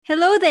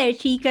Hello there,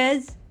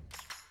 chicas!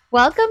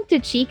 Welcome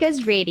to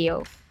Chica's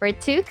Radio, where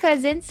two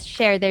cousins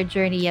share their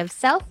journey of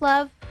self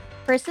love,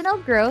 personal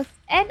growth,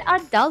 and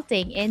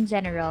adulting in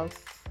general.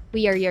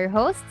 We are your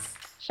hosts,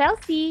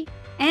 Chelsea,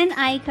 And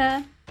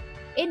Aika.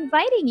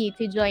 inviting you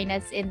to join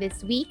us in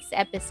this week's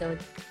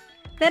episode.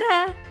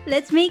 Tara,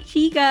 let's make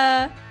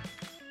chica!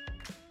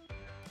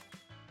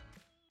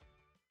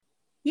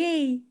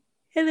 Yay!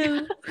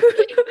 Hello!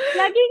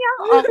 Laging ang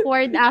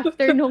awkward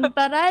after nung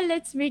tara,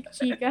 let's make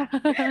chika.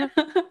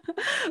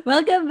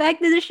 Welcome back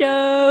to the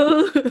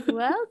show!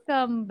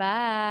 Welcome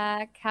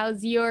back.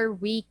 How's your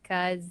week,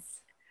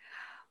 cuz?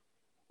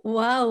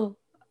 Wow!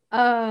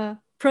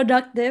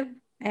 Productive,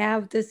 I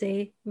have to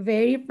say.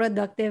 Very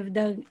productive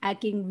ng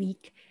aking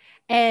week.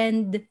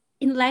 And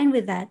in line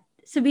with that,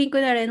 sabihin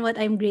ko na rin what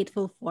I'm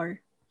grateful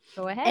for.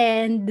 Go ahead.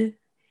 And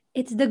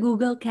it's the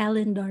Google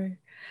Calendar.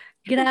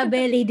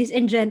 Grabe, ladies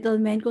and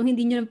gentlemen, kung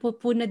hindi nyo po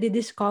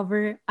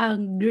na-discover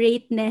ang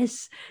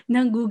greatness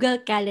ng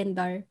Google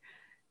Calendar,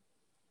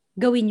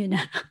 gawin nyo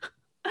na.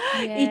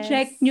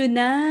 I-check Yes. nyo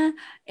na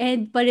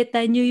and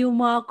palitan nyo yung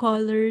mga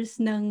colors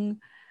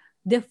ng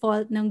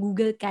default ng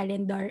Google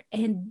Calendar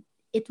and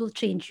it will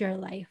change your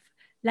life.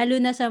 Lalo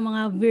na sa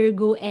mga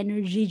Virgo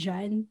energy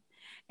dyan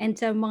and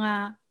sa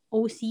mga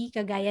OC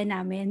kagaya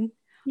namin.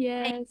 Ay,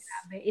 Yes.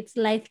 grabe. It's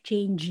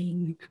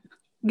life-changing.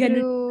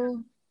 Ganun. True.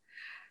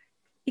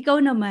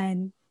 Ikaw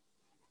naman.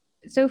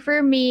 So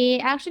for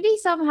me, actually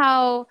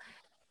somehow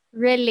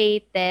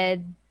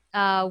related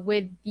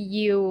with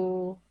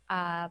you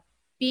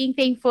being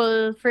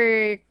thankful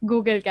for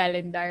Google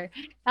Calendar.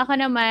 Ako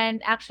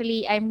naman,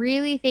 actually, I'm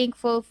really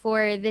thankful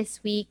for this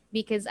week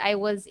because I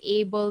was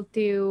able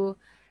to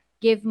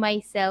give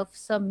myself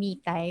some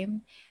me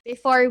time.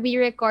 Before we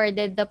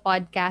recorded the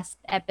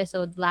podcast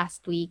episode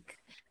last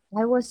week,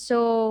 I was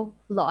so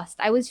lost.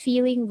 I was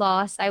feeling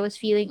lost. I was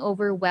feeling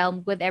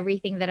overwhelmed with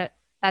everything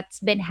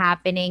that's been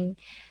happening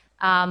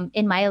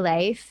in my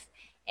life.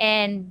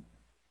 And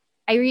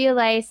I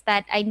realized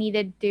that I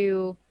needed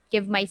to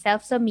give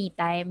myself some me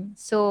time.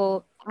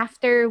 So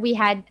after we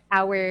had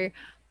our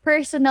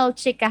personal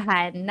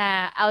chikahan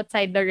na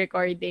outside the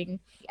recording,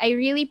 I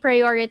really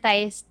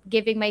prioritized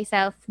giving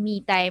myself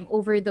me time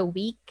over the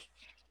week.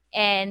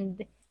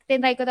 And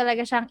tinry ko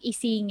talaga siyang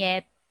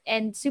isingit.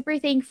 And super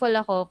thankful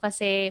ako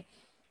kasi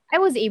I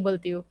was able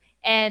to.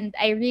 And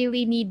I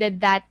really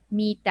needed that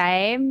me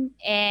time.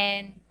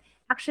 And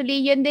actually,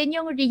 yun din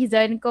yung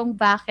reason kung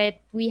bakit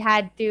we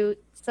had to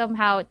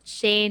somehow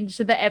change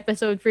the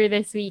episode for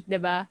this week,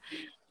 diba?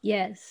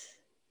 Yes.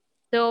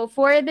 So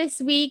for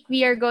this week,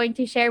 we are going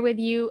to share with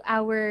you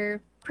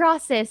our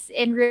process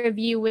in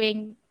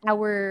reviewing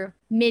our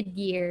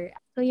mid-year.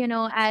 So,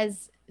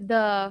 as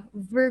the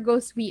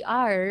Virgos we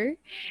are,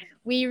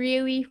 we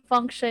really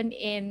function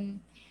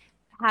in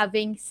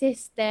having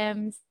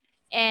systems,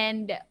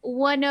 and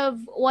one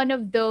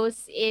of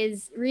those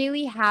is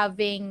really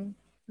having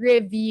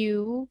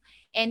review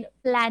and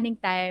planning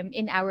time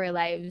in our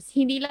lives.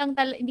 Hindi lang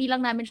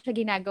namin siya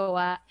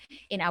ginagawa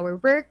in our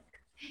work,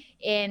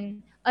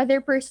 in other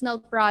personal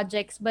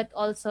projects, but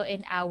also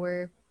in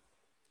our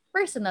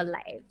personal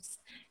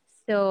lives.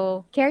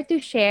 So, care to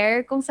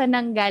share kung saan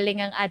nanggaling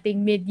ang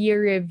ating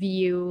mid-year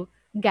review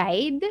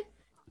guide?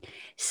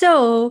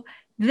 So,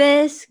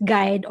 this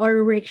guide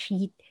or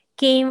worksheet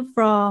came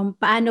from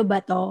Paano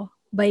Ba To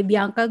by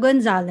Bianca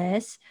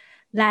Gonzalez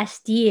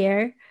last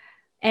year,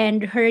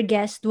 and her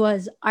guest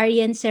was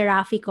Arian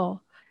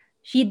Serafico.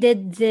 She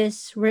did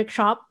this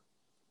workshop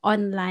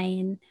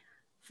online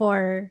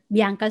for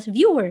Bianca's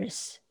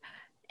viewers.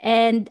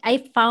 And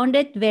I found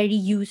it very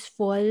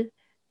useful,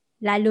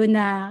 lalo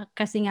na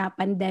kasi nga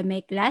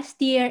pandemic last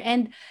year.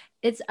 And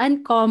it's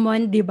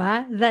uncommon, di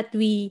ba, that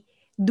we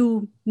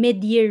do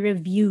mid-year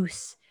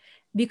reviews.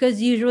 Because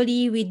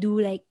usually we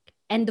do like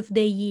end of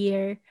the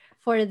year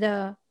for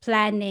the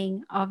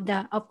planning of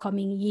the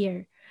upcoming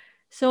year.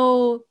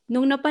 So,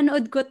 nung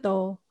napanood ko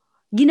to,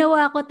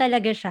 ginawa ko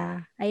talaga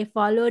siya. I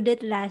followed it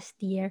last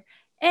year.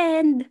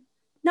 And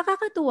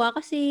nakakatuwa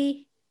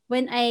kasi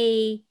when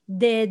I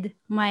did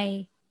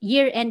my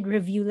year-end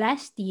review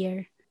last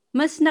year,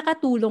 mas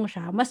nakatulong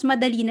siya. Mas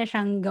madali na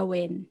siyang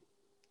gawin.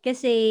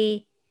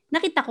 Kasi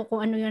nakita ko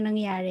kung ano yung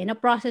nangyari.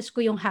 Na-process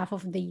ko yung half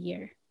of the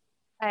year.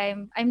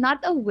 I'm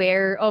not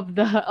aware of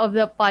the of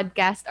the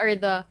podcast or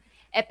the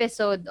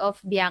episode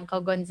of Bianca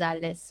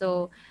Gonzalez.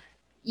 So,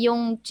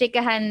 yung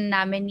chikahan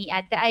namin ni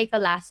Ate Aika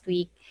last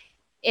week,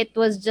 it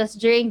was just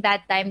during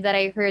that time that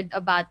I heard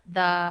about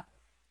the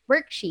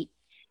worksheet.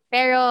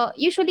 Pero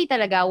usually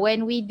talaga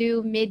when we do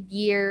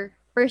mid-year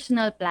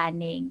personal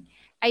planning,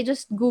 I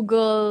just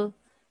Google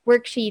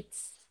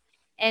worksheets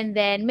and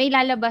then may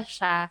lalabas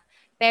siya.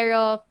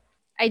 Pero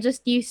I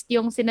just used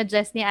yung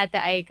sinuggest ni Ate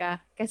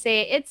Aika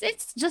kasi it's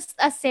just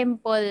a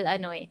simple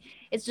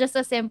it's just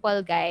a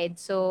simple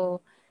guide. So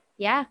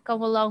yeah,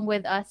 come along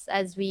with us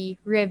as we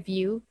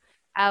review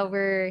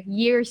our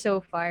year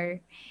so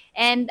far.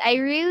 And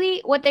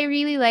what I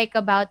really like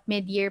about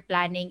mid-year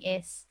planning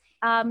is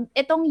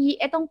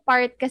itong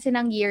part kasi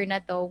ng year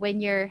na 'to,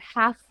 when you're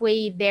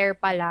halfway there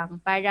pa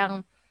lang,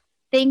 parang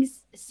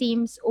things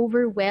seems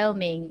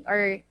overwhelming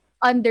or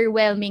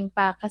underwhelming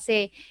pa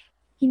kasi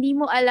hindi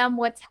mo alam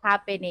what's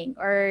happening,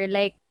 or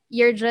like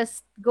you're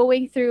just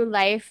going through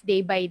life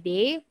day by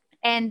day.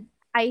 And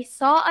I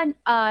saw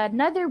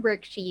another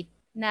worksheet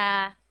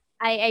na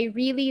I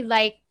really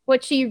like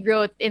what she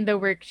wrote in the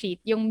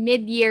worksheet, yung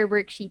mid-year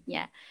worksheet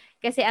niya.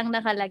 Kasi ang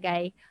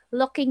nakalagay,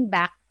 looking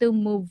back to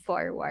move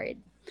forward.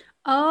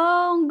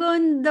 Oh, ang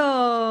ganda.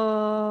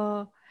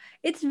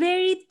 It's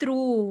very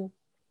true.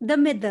 The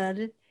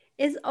middle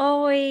is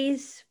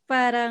always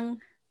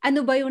parang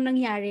ano ba yung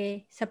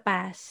nangyari sa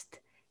past?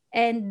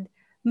 And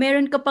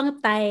meron ka pang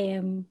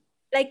time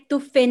like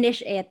to finish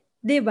it,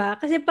 'di ba?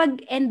 Kasi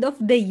pag end of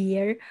the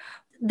year,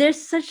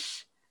 there's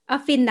such a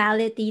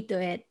finality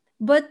to it.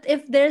 But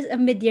if there's a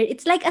mid-year,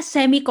 it's like a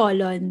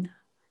semicolon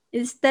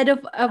instead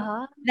of a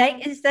Ah.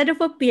 instead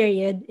of a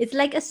period, it's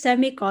like a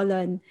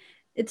semicolon.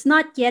 It's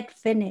not yet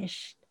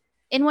finished.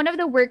 In one of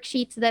the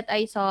worksheets that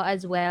I saw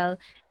as well,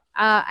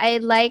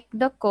 I like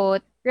the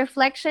quote,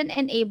 reflection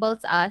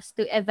enables us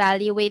to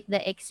evaluate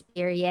the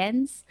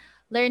experience,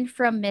 learn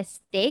from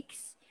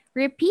mistakes,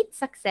 repeat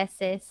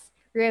successes,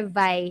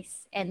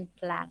 revise, and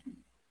plan.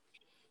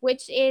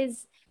 Which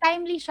is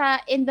timely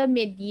siya in the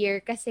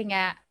mid-year kasi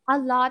nga a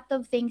lot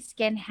of things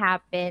can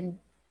happen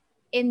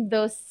in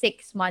those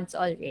 6 months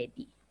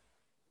already.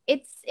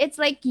 It's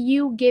like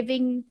you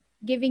giving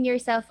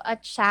yourself a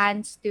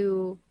chance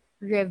to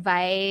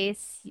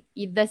revise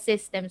the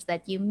systems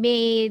that you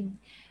made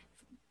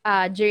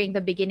during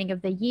the beginning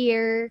of the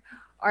year,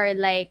 or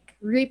like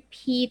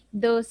repeat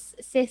those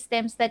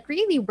systems that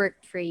really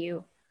worked for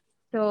you.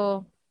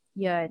 So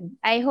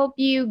yun, I hope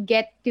you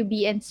get to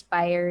be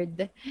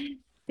inspired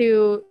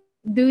to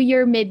do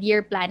your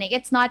mid-year planning.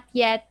 It's not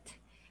yet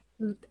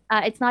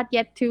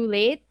too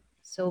late,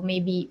 so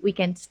maybe we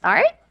can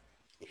start.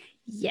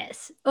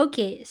 Yes.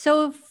 Okay.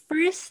 So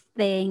first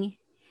thing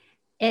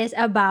is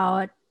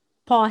about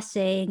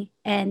pausing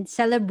and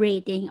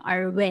celebrating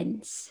our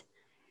wins.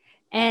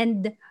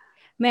 And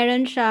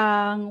meron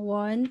siyang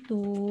one,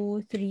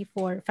 two, three,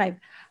 four, five.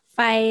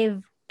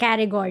 Five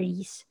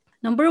categories.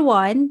 Number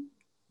one,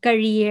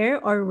 career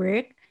or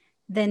work.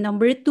 Then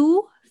number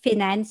two,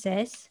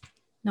 finances.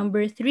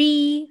 Number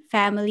three,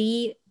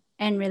 family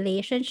and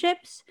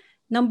relationships.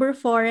 Number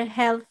four,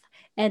 health.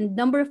 And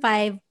number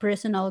five,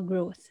 personal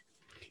growth.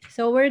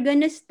 So we're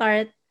gonna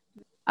start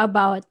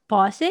about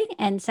pausing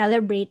and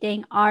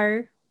celebrating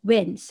our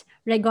wins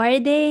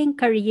regarding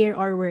career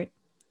or work.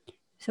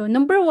 So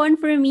number one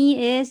for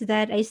me is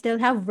that I still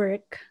have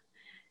work.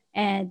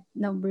 And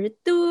number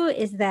two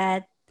is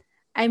that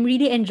I'm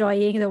really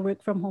enjoying the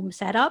work from home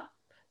setup.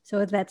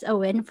 So that's a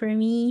win for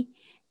me.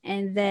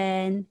 And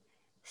then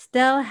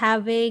still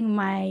having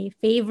my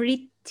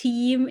favorite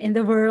team in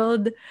the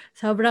world.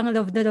 Sobrang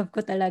love na love ko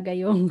talaga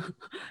yung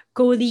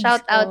colleagues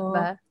Shout out ko.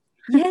 ba?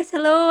 Yes,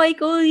 hello, my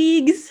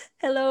colleagues.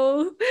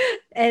 Hello.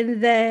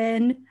 And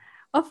then,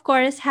 of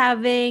course,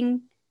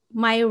 having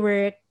my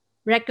work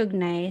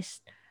recognized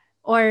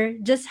or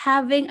just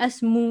having a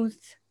smooth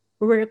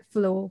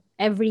workflow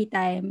every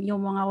time.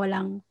 Yung mga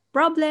walang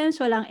problems,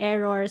 walang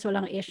errors,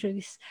 walang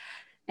issues.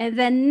 And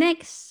then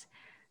next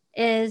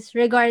is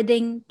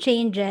regarding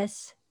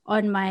changes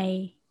on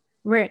my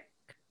work.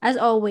 As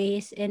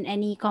always, in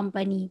any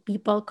company,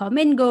 people come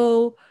and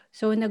go.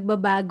 So,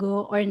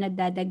 nagbabago or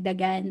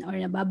nadadagdagan or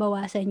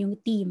nababawasan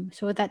yung team.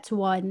 So, that's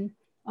one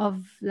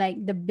of like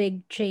the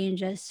big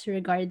changes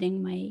regarding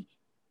my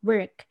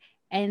work.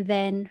 And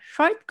then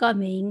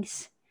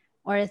shortcomings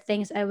or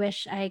things I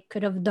wish I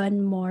could have done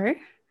more,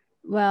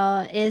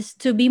 well, is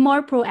to be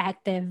more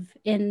proactive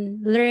in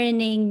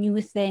learning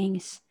new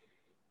things.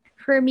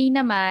 For me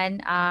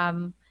naman,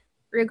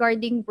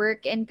 regarding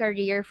work and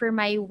career, for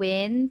my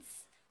wins,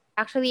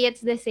 actually it's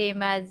the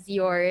same as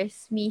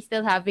yours. Me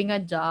still having a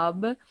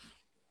job.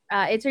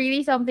 It's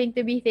really something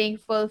to be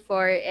thankful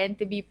for and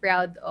to be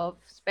proud of,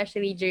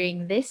 especially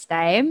during this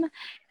time.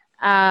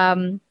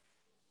 Um,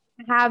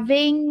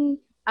 Having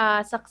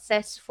a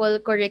successful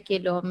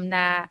curriculum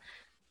na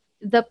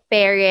the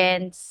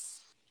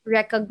parents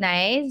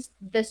recognized,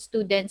 the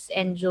students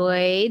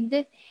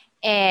enjoyed,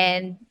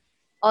 and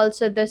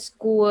also the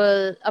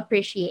school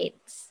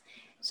appreciates.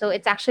 So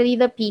it's actually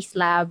the Peace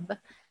Lab.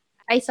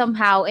 I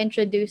somehow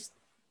introduced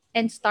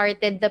and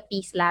started the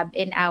Peace Lab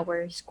in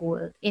our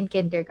school in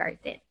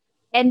kindergarten.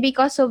 And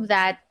because of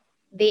that,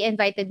 they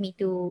invited me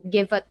to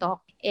give a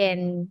talk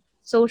in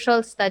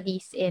social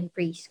studies in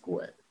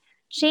preschool.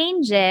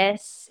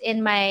 Changes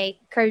in my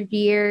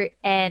career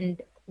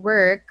and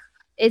work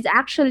is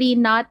actually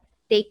not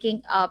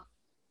taking up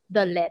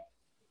the let.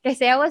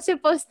 Kasi I was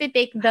supposed to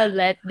take the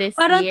let this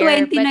Parang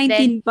year, but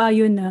then 2019 pa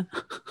yun na.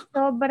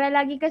 sobra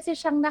lagi kasi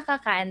siyang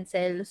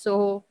naka-cancel.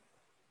 So,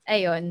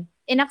 ayun,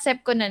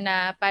 inaccept ko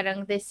na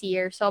parang this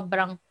year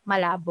sobrang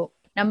malabo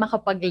na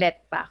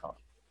makapag-let pa ako,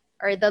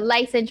 or the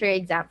licensure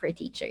exam for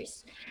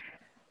teachers.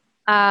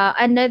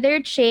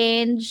 Another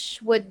change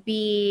would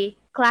be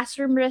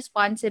classroom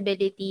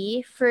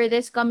responsibility for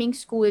this coming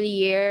school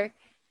year.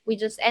 We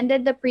just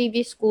ended the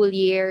previous school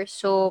year,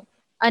 so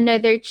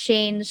another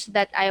change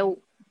that I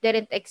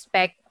didn't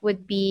expect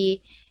would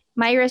be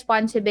my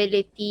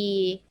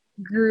responsibility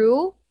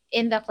grew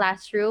in the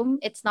classroom.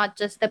 It's not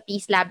just the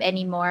peace lab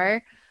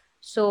anymore.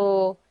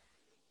 So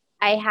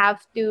I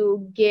have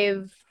to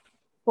give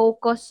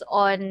focus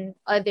on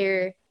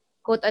other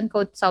quote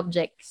unquote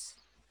subjects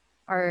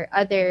or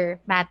other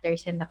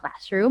matters in the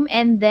classroom.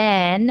 And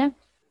then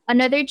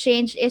another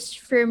change is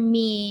for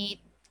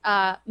me,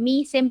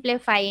 me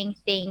simplifying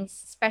things,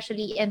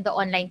 especially in the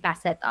online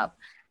class setup.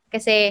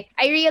 Kasi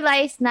I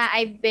realized na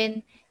I've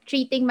been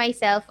treating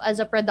myself as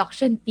a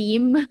production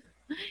team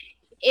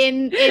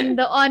in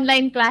the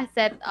online class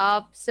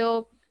setup.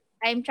 So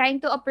I'm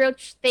trying to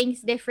approach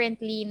things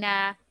differently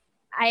na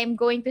I'm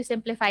going to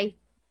simplify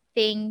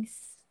things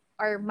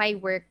or my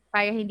work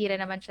para hindi na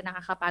naman siya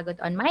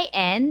nakakapagod on my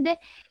end.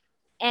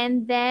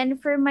 And then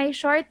for my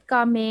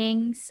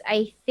shortcomings,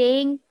 I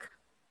think,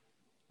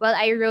 well,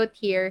 I wrote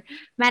here,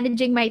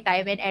 managing my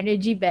time and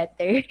energy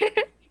better.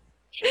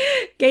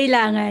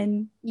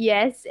 Kailangan.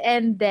 Yes,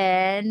 and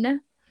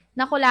then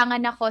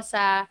nakulangan ako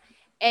sa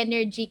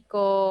energy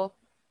ko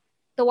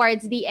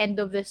towards the end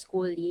of the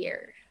school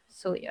year.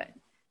 So, yun.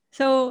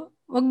 So,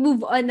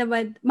 mag-move on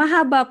naman.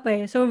 Mahaba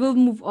pa eh. So, we'll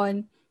move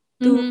on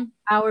to Mm-hmm.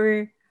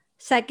 our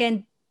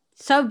second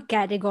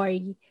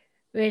subcategory,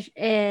 which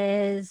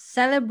is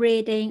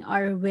celebrating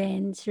our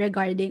wins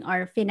regarding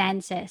our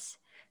finances.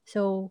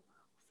 So,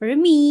 for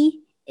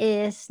me,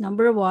 is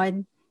number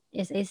one,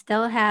 is I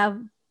still have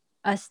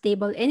a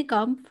stable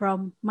income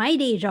from my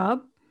day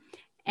job.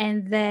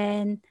 And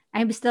then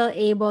I'm still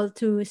able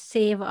to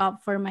save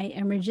up for my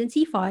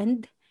emergency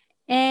fund.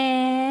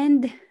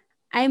 And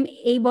I'm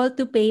able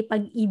to pay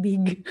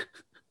pag-ibig.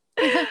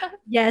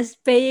 Yes,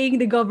 paying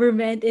the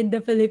government in the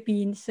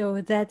Philippines. So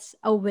that's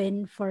a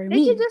win for Did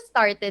you me. just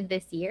started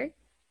this year?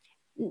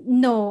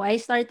 No, I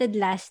started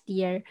last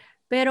year.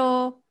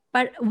 Pero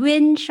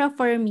win siya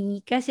for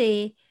me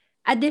kasi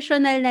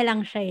additional na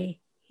lang siya eh.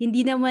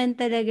 Hindi naman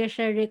talaga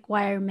siya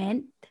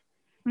requirement.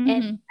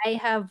 And Mm-hmm. I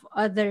have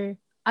other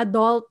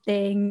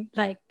adulting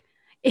like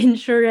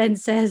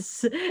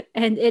insurances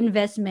and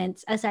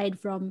investments aside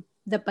from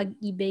the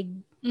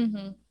pag-ibig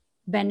Mm-hmm.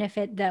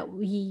 benefit that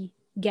we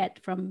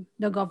get from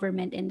the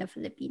government in the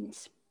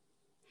Philippines.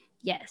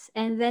 Yes.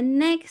 And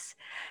then next,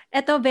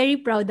 eto very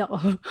proud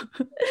ako.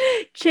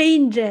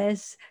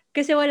 Changes.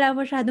 Kasi wala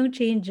masyadong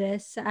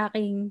changes sa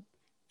aking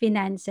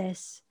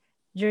finances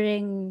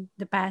during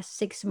the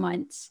past 6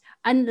 months.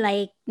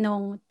 Unlike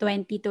nung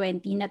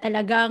 2020 na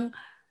talagang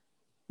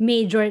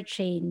major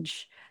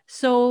change.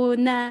 So,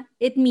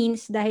 it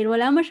means dahil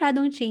wala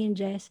masyadong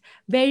changes,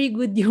 very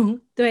good yung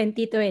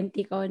 2020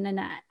 ko na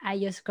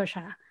naayos ko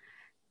siya.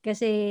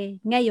 Kasi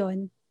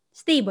ngayon,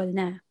 stable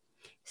na.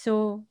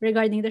 So,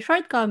 regarding the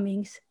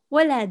shortcomings,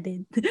 wala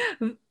din.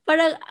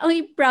 Parang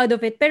I'm proud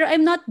of it. Pero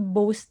I'm not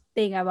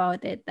boasting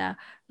about it. Pero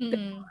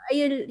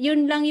Mm-hmm.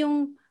 yun lang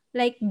yung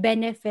like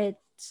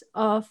benefits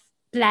of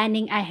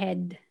planning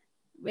ahead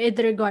with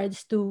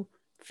regards to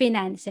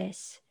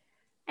finances.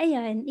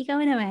 Ayun, ikaw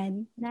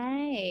naman.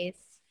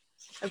 Nice.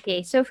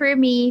 Okay, so for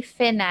me,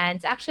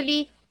 finance.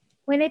 Actually,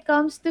 when it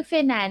comes to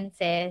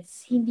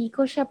finances, hindi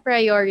ko siya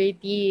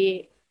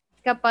priority.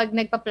 Kapag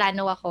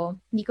nagpaplano ako,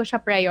 hindi ko siya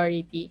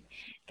priority.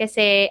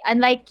 Kasi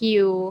unlike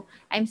you,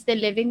 I'm still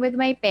living with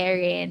my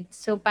parents.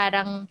 So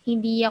parang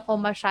hindi ako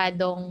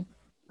masyadong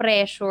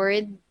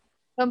pressured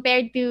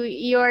compared to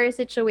your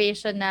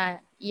situation na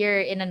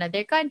you're in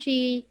another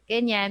country,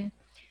 ganyan.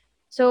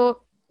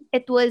 So,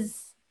 it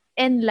was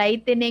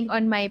enlightening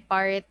on my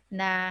part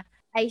na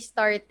I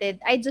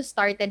just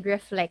started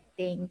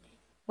reflecting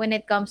when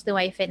it comes to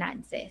my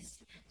finances.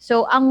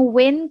 So, ang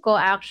win ko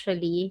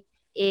actually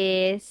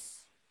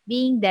is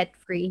being debt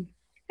free.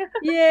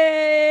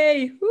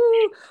 Yay!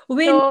 Woo!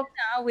 Win So,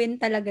 yun, win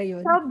talaga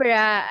yun.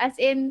 sobra, as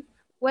in,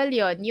 well,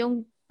 yon yung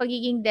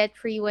pagiging debt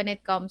free when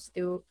it comes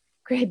to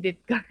credit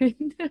card.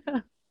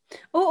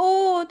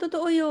 Oo,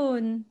 totoo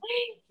yun.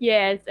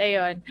 Yes,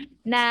 ayun.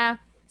 Na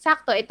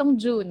sakto itong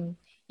June,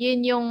 yun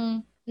yung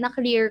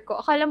na-clear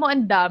ko. Akala mo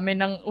ang dami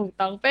ng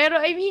utang.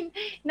 Pero I mean,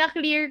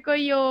 na-clear ko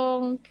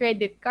yung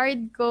credit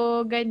card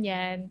ko,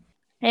 ganyan.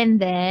 And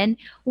then,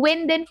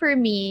 win din for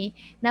me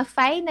na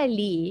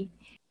finally,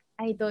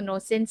 I don't know,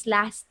 since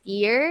last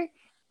year,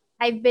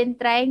 I've been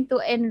trying to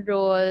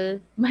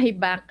enroll my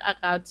bank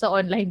account sa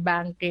online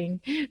banking.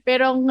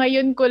 Pero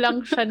ngayon ko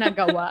lang siya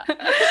nagawa.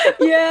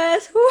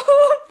 Yes! Woo!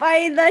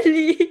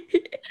 Finally!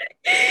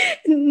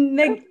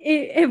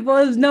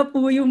 Nag-evolve na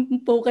po yung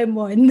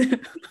Pokemon.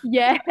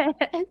 Yes.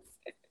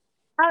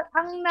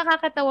 Ang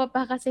nakakatawa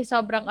pa kasi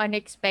sobrang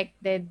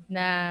unexpected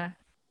na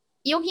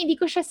yung hindi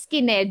ko siya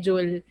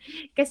skinedule.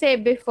 Kasi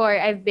before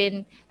I've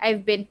been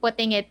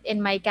putting it in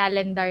my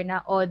calendar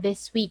na oh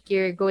this week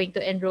you're going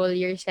to enroll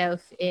yourself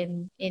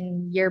in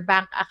your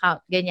bank account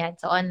ganyan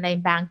sa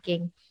online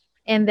banking.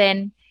 And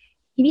then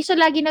hindi siya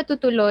lagi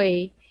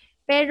natutuloy.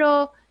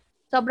 Pero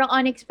sobrang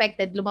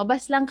unexpected.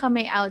 Lumabas lang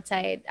kami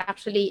outside.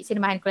 Actually,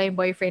 sinamahan ko lang yung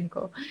boyfriend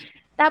ko.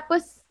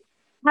 Tapos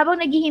habang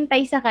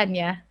naghihintay sa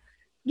kanya,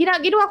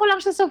 ginawa ko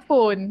lang siya sa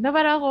phone. Na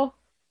parang ako,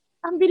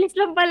 Ang bilis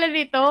lang pala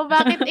nito.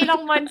 Bakit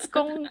ilang months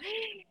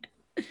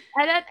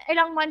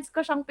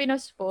ko siyang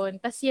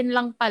pinospone, tas yun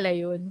lang pala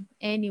yun.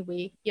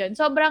 Anyway, yun.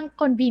 Sobrang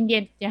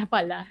convenient niya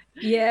pala.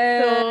 So,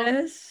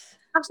 Yes.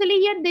 actually,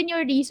 yun din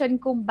yung reason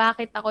kung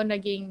bakit ako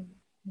naging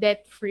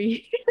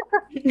debt-free.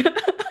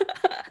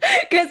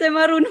 Kasi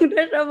marunong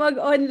na siya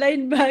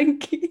mag-online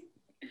banking.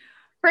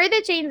 For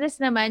the changes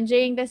naman,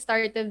 during the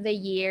start of the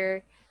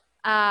year,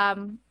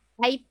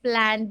 I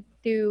planned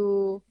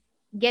to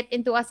get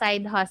into a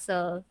side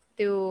hustle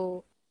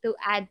to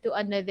add to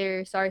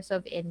another source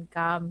of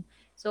income.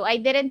 So I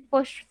didn't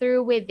push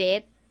through with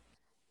it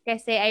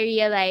kasi I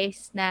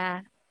realized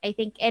na I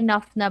think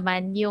enough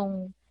naman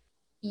yung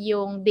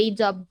day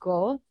job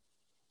ko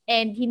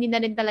and hindi na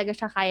rin talaga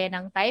siya kaya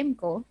ng time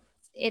ko.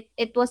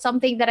 It was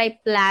something that I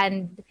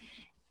planned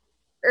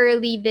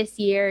early this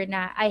year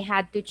na I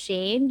had to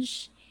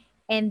change.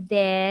 And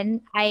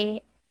then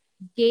I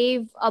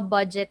gave a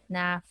budget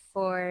na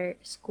for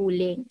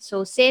schooling.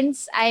 So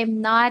since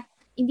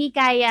hindi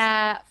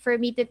kaya for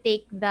me to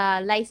take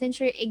the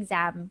licensure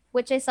exam,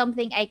 which is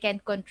something I can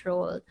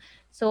control.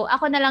 So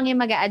ako na lang yung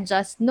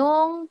mag-a-adjust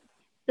nung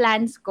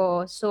plans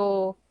ko.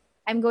 So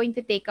I'm going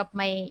to take up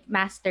my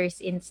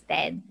master's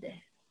instead.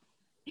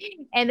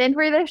 And then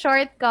for the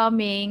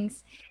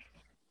shortcomings,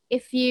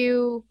 if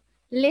you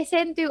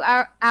listen to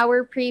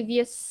our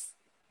previous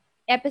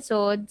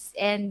episodes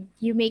and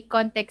you make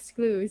context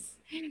clues,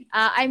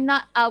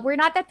 we're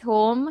not at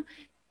home.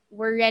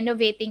 We're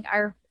renovating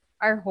our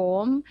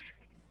home.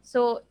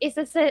 So,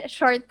 isa sa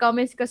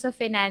shortcomings ko sa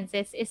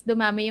finances is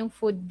dumami yung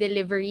food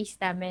deliveries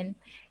namin.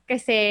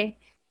 Kasi,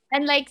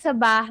 unlike sa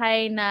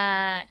bahay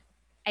na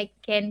I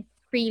can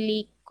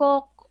freely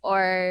cook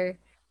or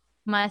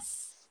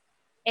mas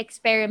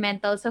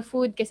experimental sa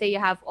food kasi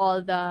you have all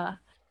the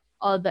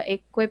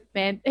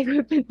equipment.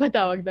 Equipment pa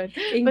tawag doon.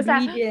 Basta,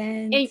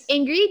 Ingredients.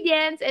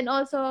 ingredients and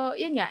also,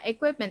 yun nga,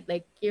 equipment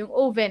like yung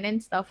oven and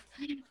stuff.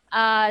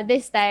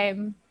 This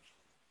time,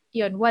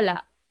 yun,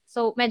 wala.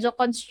 So, medyo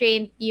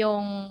constraint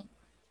yung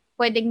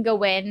pwedeng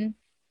gawin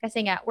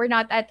kasi nga, we're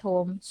not at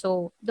home.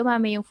 So,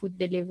 dumami yung food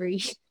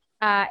delivery.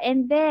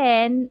 And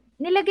then,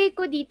 nilagay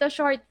ko dito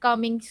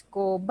shortcomings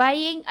ko,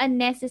 buying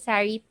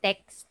unnecessary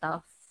tech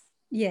stuff.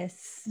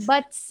 Yes.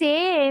 But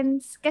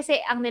since, kasi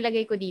ang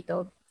nilagay ko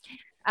dito,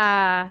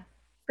 uh,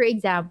 for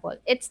example,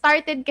 it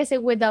started kasi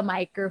with a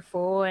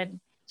microphone.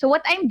 So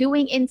what I'm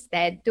doing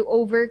instead to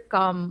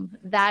overcome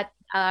that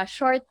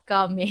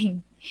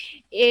shortcoming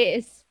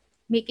is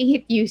making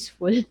it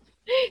useful.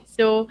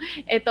 So,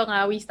 ito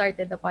nga, we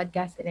started the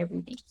podcast and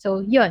everything. So,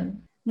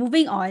 yun.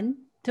 Moving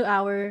on to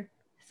our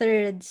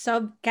third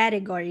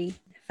subcategory,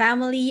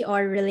 family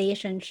or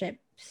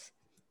relationships.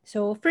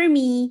 So for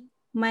me,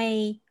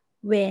 my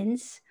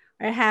wins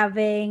are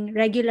having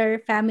regular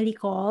family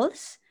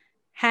calls,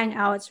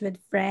 hangouts with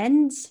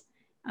friends,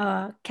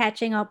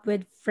 catching up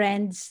with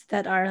friends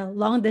that are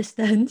long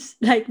distance,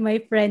 like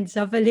my friends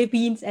sa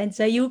Philippines and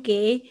sa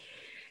UK,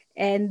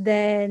 and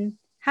then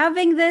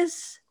having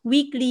this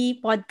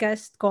weekly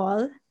podcast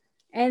call.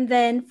 And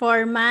then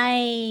for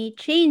my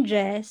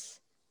changes,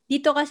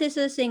 dito kasi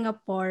sa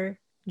Singapore,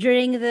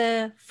 during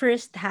the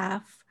first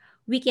half,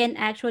 we can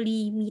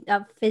actually meet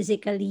up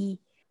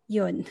physically.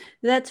 Yun.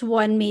 That's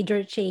one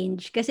major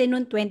change. Kasi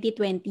noong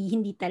 2020,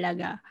 hindi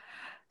talaga.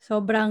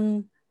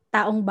 Sobrang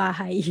taong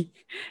bahay.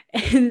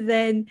 And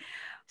then,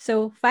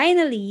 so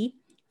finally,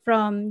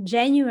 from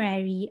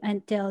January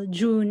until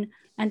June,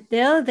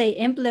 until they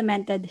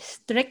implemented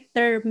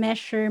stricter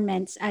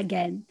measurements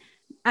again,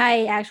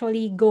 I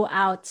actually go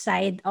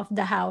outside of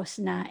the house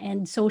na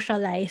and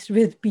socialize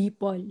with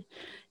people.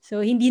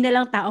 So, hindi na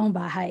lang taong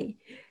bahay.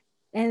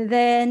 And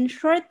then,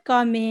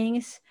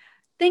 shortcomings,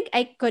 think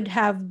I could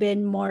have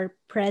been more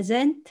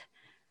present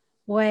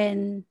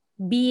when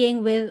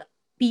being with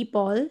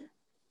people.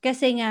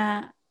 Kasi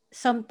nga,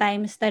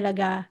 sometimes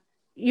talaga,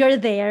 you're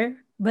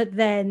there, but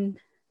then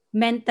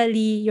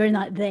mentally, you're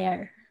not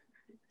there.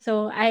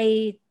 So,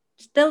 I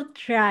still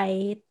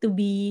try to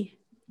be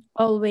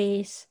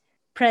always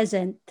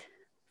present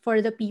for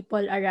the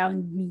people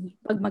around me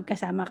pag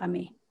magkasama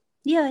kami.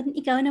 Yun,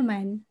 ikaw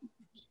naman.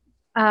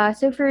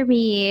 So for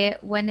me,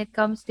 when it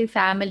comes to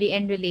family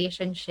and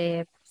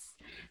relationships,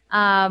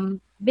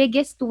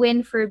 biggest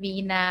win for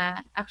me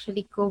na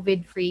actually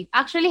COVID-free.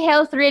 Actually,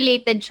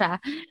 health-related siya.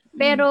 Mm.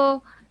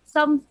 Pero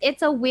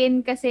it's a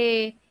win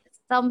kasi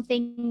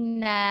something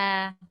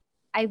na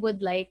I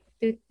would like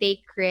to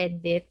take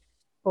credit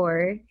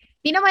for.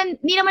 Di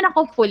naman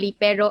ako fully,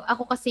 pero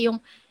ako kasi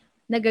yung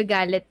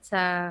nagagalit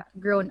sa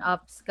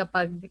grown-ups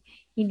kapag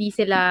hindi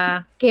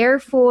sila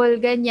careful,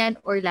 ganyan,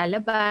 or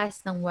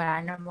lalabas nang wala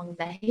namang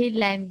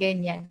dahilan,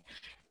 ganyan.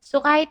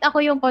 So kahit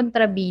ako yung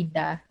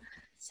kontrabida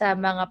sa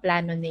mga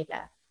plano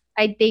nila,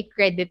 I'd take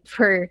credit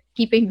for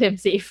keeping them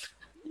safe.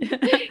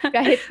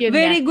 Kahit yun nga,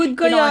 Very good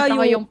kaya kinontra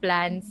ko yun. yung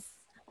plans.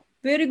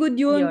 Very good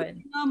yun. Kasi Yun.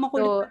 nga,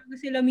 makulit So, talaga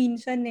sila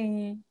minsan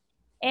eh.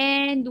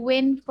 and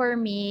win for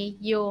me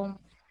yung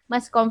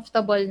mas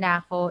comfortable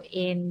na ako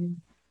in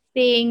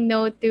saying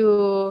no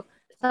to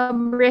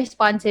some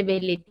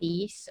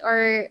responsibilities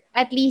or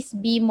at least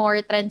be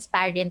more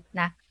transparent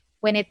na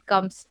when it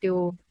comes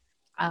to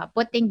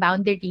putting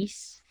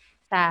boundaries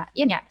sa,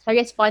 yun nga, sa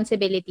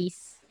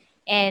responsibilities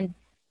and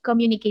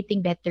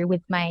communicating better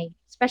with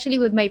especially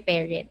with my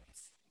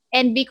parents.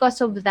 And because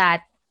of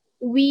that,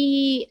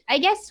 I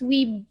guess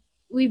we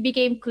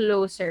became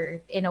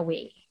closer in a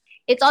way.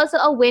 It's also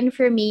a win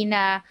for me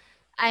na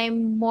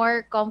I'm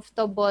more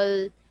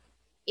comfortable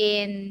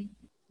in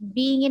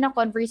being in a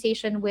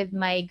conversation with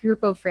my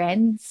group of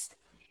friends.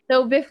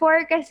 So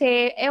before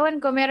kasi,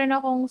 ewan ko, meron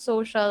akong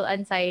social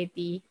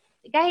anxiety.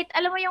 Kahit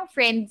alam mo yung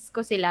friends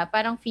ko sila,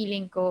 parang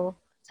feeling ko,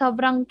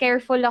 sobrang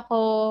careful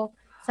ako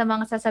sa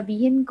mga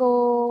sasabihin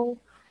ko.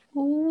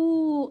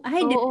 Oh, I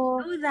didn't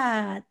Oo. know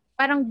that.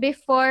 Parang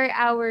before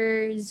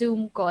our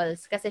Zoom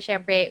calls, kasi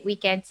syempre, we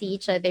can't see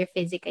each other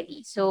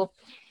physically. So,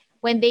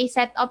 when they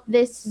set up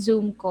this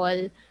Zoom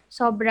call,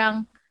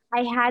 sobrang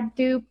I had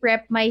to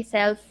prep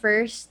myself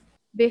first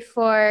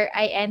before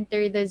I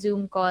enter the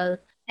Zoom call.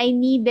 I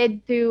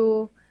needed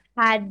to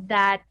had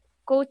that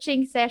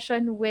coaching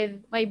session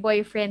with my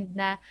boyfriend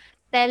na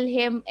tell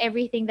him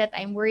everything that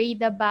I'm worried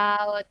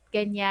about,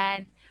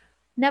 ganyan.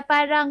 Na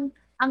parang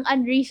ang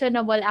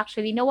unreasonable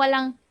actually, na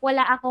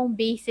wala akong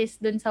basis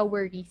dun sa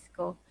worries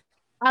ko.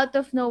 Out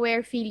of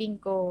nowhere, feeling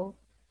ko,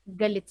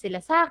 galit sila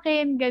sa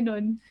akin,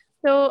 ganun.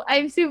 So,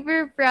 I'm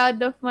super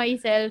proud of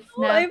myself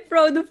Oh, na I'm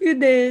proud of you,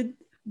 Dad.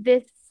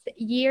 this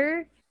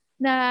year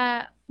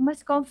na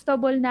mas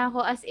comfortable na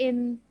ako as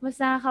in mas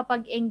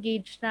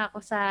nakakapag-engage na ako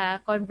sa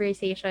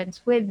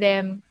conversations with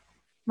them.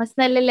 Mas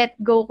nale-let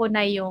go ko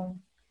na yung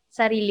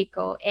sarili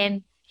ko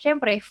and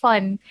syempre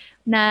fun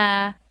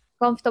na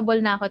comfortable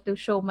na ako to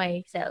show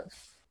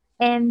myself.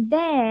 And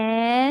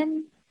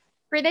then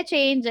for the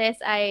changes,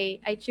 I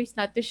choose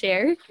not to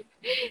share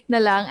na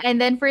lang. And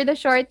then for the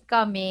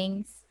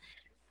shortcomings,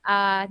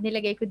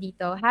 nilagay ko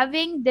dito,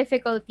 having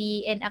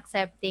difficulty in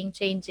accepting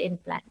change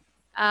in plan.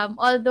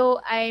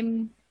 Although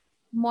I'm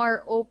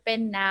more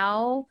open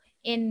now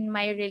in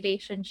my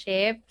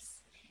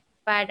relationships,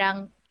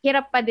 parang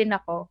hirap pa din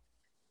ako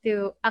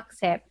to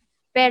accept.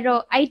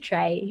 Pero I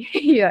try.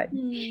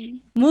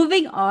 Yun.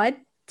 Moving on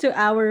to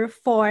our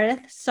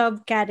fourth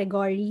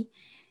subcategory.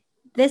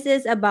 This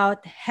is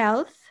about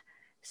health.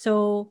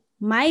 So,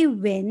 my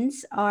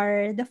wins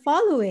are the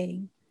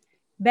following: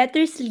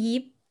 better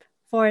sleep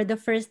for the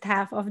first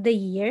half of the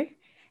year,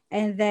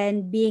 and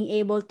then being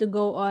able to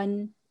go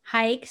on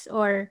hikes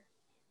or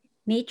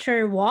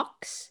nature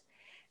walks,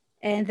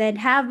 and then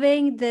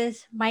having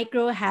this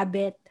micro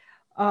habit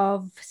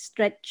of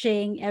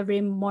stretching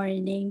every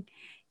morning.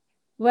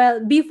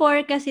 Well,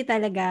 before kasi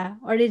talaga,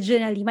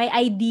 originally, my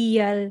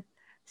ideal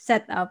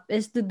setup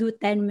is to do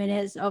 10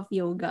 minutes of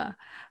yoga.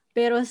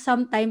 Pero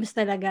sometimes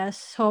talaga,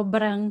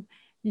 sobrang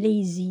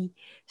lazy.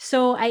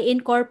 So, I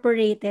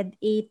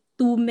incorporated a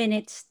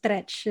 2-minute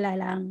stretch la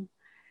lang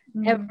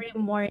Mm. every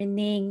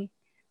morning,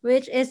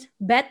 which is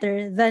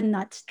better than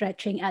not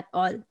stretching at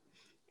all.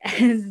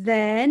 And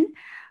then,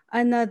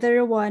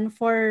 another one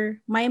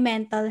for my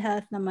mental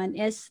health naman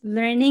is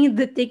learning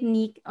the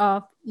technique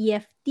of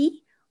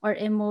EFT, or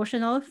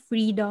emotional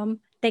freedom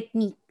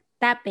technique,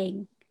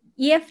 tapping.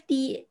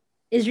 EFT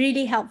is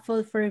really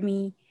helpful for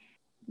me,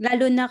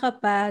 lalo na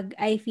kapag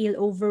I feel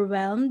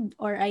overwhelmed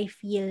or I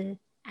feel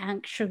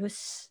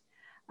anxious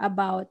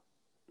about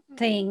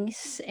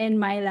things in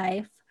my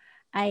life.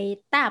 I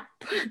tap.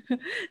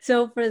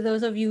 So for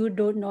those of you who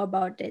don't know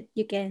about it,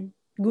 you can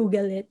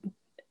Google it.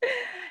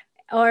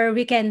 Or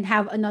we can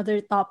have another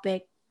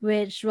topic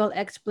which will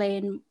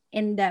explain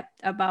in depth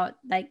about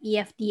like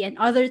EFT and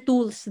other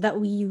tools that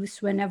we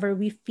use whenever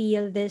we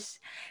feel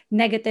this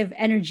negative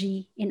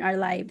energy in our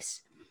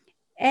lives.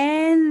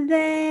 And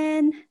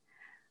then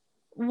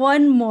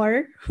one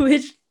more,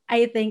 which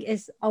I think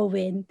is a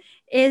win,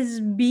 is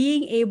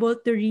being able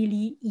to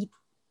really eat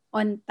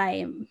on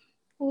time.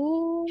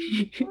 Oh.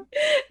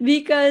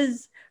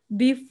 Because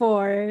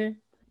before,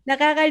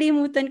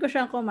 nakakalimutan ko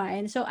siyang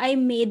kumain. So I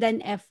made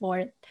an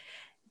effort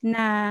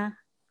na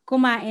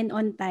kumain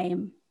on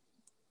time.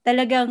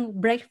 Talagang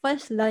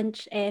breakfast,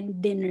 lunch,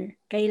 and dinner.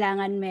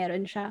 Kailangan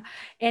meron siya.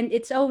 And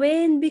it's a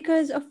win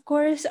because of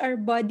course our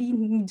body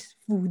needs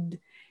food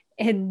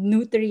and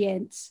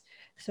nutrients.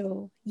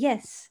 So,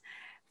 yes.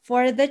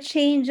 For the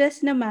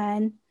changes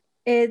naman,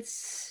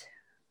 it's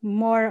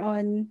more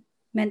on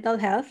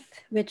mental health,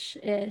 which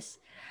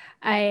is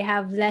I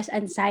have less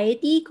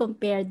anxiety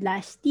compared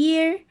last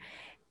year.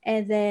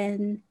 And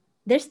then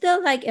there's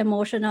still like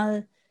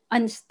emotional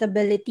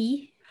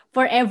instability,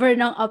 forever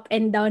ng up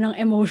and down ng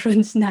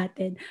emotions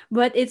natin.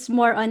 But it's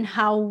more on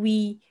how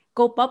we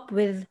cope up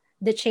with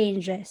the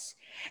changes.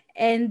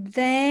 And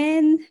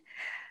then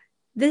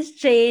this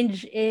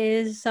change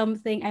is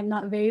something I'm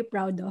not very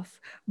proud of,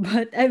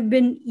 but I've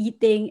been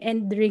eating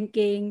and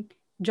drinking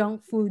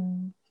junk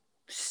foods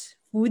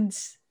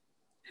Foods.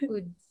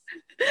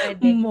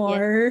 Pwede. Yes.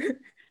 more.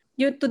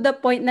 Yung to the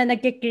point na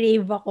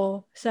nagke-crave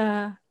ako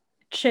sa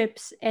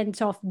chips and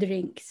soft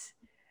drinks.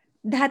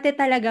 Dati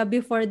talaga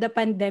before the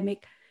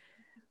pandemic,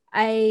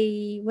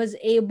 I was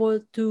able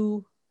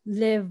to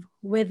live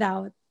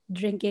without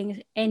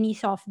drinking any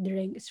soft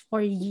drinks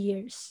for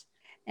years.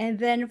 And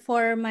then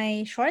for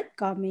my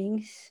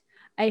shortcomings,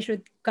 I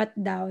should cut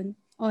down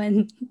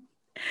on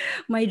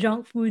my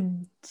junk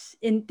foods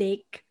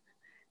intake,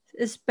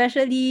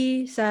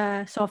 especially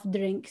sa soft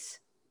drinks.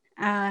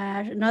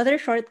 Another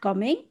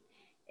shortcoming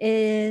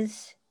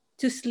is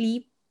to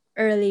sleep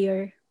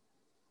earlier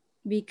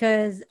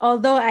because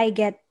although I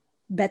get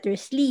better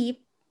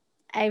sleep,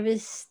 I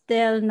was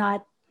still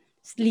not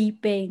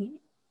sleeping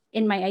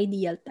in my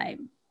ideal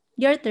time.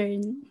 Your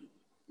turn.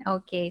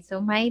 Okay, so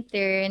my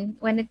turn.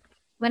 When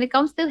it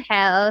comes to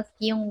health,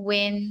 yung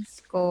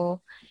wins ko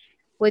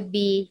would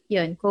be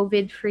yun,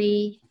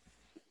 COVID-free.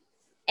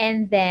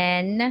 And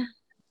then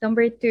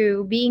number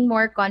two, being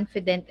more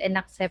confident and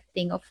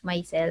accepting of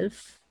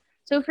myself.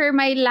 So for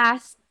my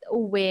last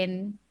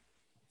win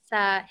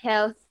sa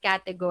health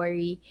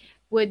category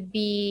would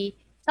be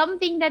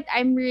something that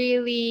I'm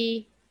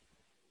really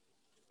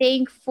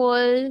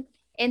thankful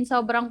and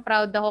sobrang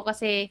proud ako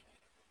kasi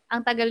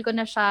ang tagal ko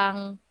na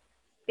siyang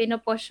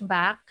pino-push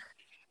back.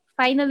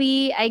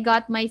 Finally, I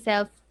got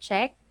myself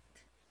checked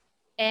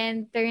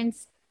and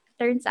turns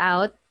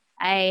out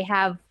I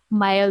have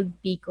mild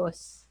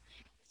PCOS.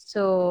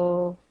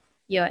 So,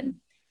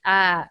 yun.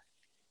 Ah,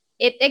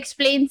 it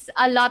explains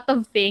a lot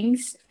of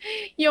things.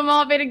 Yung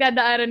mga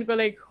pinagdadaanan ko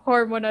like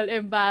hormonal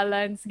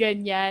imbalance,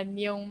 ganyan,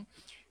 yung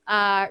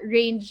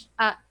rage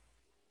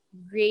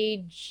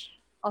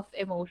of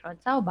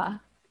emotions. Tama ba?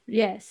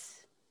 Yes.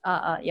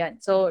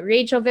 Yan. So,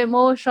 range of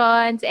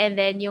emotions and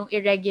then yung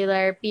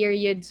irregular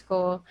periods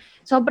ko.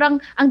 Sobrang,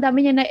 ang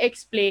dami niya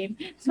na-explain.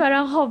 So,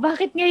 parang,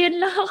 bakit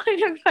ngayon lang ako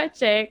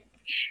nagpa-check?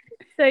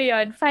 So,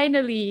 yun.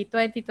 Finally,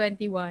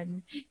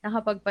 2021,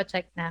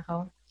 nakapagpa-check na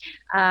ako.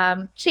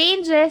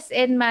 Changes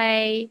in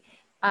my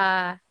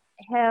uh,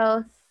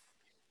 health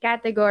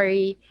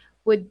category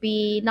would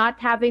be not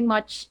having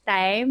much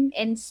time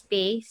and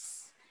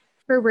space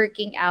for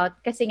working out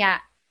kasi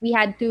nga we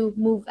had to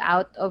move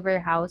out of our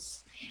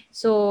house.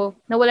 So,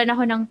 nawalan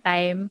ako ng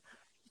time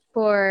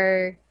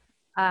for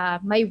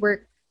my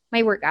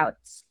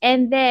workouts.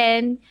 And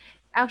then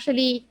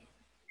actually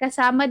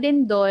kasama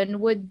din doon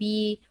would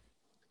be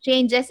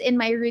changes in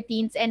my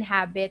routines and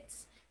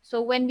habits.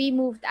 So when we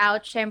moved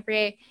out,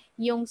 syempre,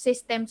 yung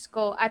systems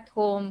ko at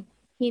home,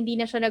 hindi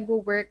na siya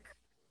nag-work.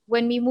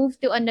 When we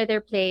moved to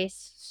another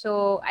place,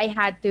 so I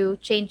had to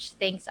change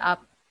things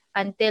up.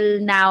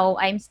 Until now,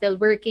 I'm still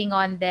working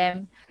on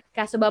them.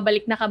 Kaso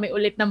babalik na kami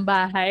ulit ng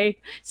bahay.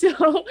 So,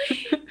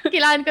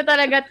 kailangan ko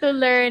talaga to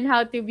learn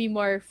how to be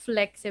more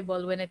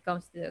flexible when it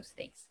comes to those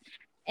things.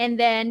 And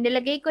then,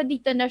 nilagay ko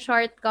dito na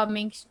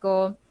shortcomings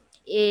ko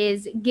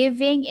is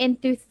giving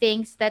into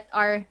things that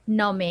are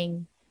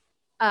numbing.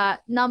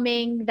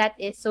 Numbing that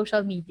is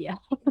social media.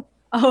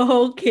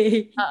 Oh,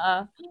 okay.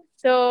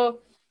 So,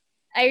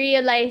 I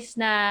realized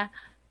na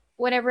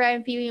whenever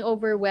I'm feeling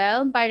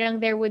overwhelmed, parang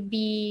there would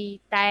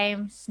be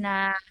times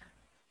na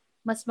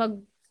mas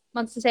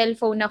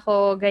magsa-cellphone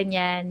ako,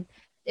 ganyan.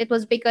 It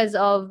was because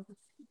of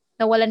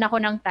nawalan ako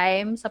ng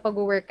time sa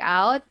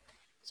pag-workout.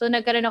 So,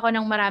 nagkaroon ako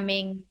ng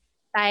maraming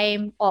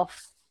time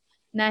off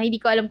na hindi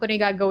ko alam kung ano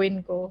yung gagawin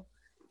ko.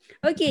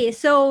 Okay,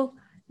 so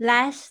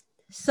last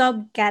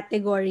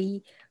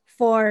subcategory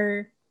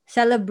for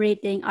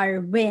celebrating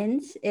our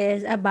wins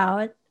is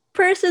about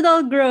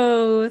personal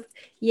growth.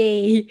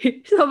 Yay!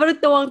 Sobrang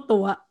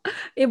tuwang-tuwa.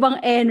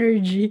 Ibang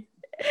energy.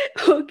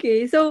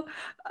 Okay, so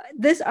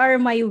these are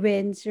my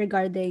wins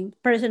regarding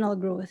personal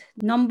growth.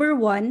 Number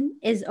one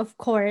is, of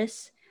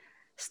course,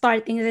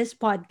 starting this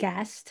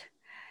podcast.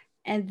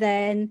 And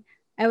then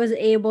I was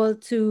able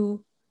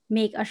to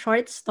make a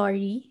short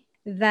story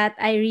that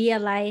I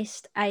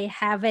realized I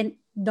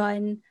haven't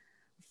done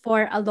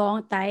for a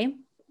long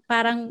time.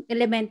 Parang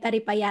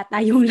elementary pa yata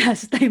yung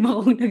last time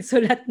akong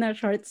nagsulat na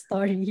short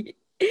story.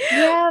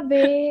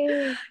 Grabe!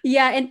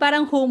 Yeah, and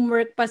parang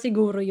homework pa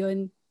siguro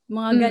yun.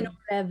 Mga Mm.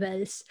 ganong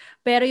levels.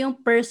 Pero yung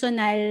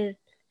personal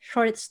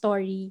short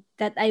story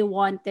that I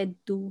wanted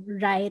to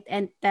write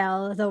and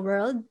tell the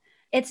world,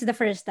 it's the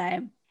first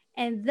time.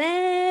 And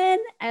then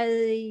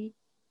I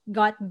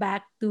got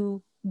back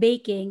to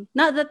baking.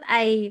 Not that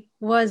I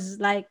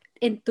was like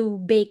into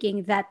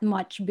baking that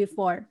much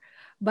before,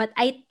 but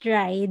I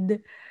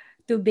tried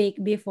to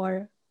bake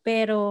before.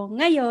 Pero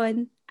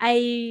ngayon,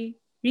 I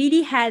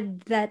really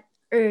had that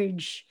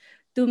urge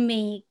to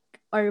make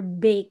or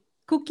bake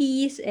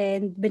cookies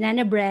and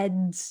banana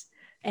breads.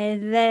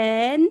 And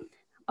then,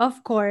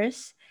 of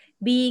course,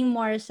 being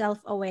more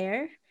self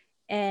aware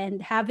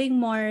and having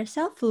more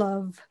self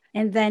love.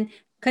 And then,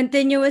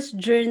 continuous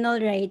journal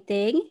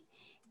writing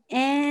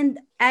and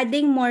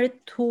adding more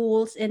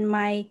tools in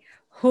my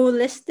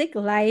holistic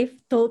life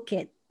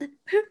toolkit.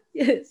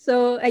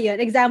 So,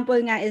 ayun, example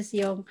nga is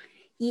yung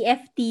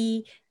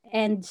EFT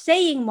and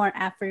saying more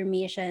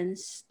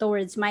affirmations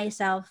towards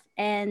myself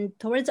and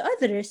towards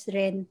others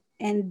rin.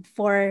 And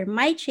for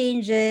my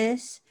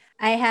changes,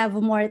 I have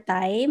more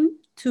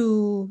time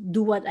to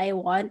do what I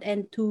want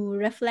and to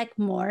reflect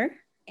more.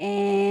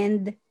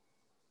 And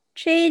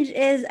Change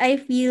is I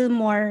feel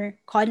more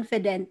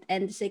confident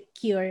and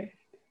secure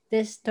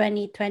this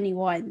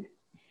 2021.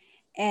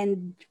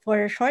 And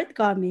for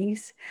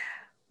shortcomings,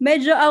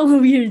 medyo ang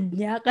weird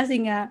niya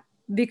kasi nga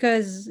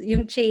because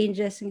yung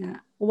changes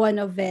nga, one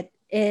of it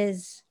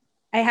is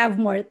I have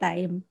more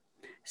time.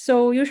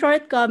 So yung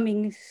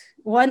shortcomings,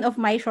 one of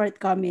my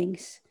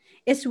shortcomings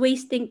is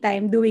wasting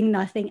time doing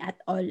nothing at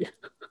all.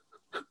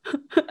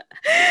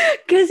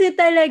 Kasi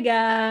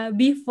talaga,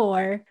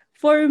 before,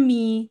 for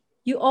me,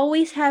 you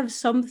always have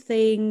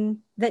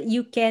something that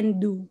you can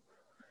do.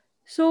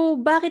 So,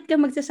 bakit ka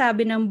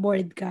magsasabi ng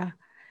bored ka?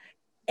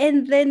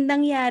 And then,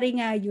 nangyari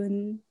nga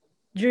yun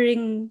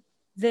during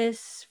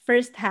this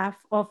first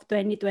half of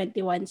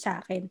 2021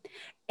 sa akin.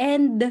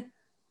 And,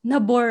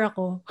 nabore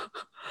ako.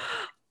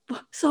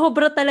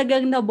 Sobra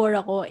talagang nabore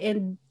ako.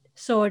 And,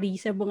 sorry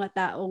sa mga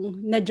taong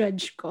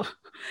na-judge ko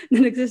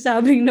na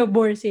nagsasabing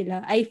na-bore sila.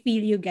 I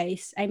feel you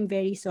guys. I'm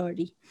very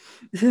sorry.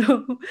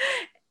 So,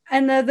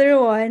 another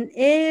one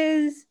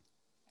is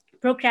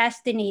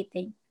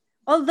procrastinating.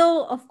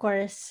 Although, of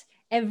course,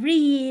 every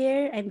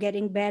year, I'm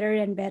getting better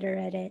and better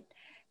at it.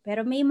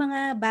 Pero may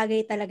mga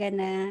bagay talaga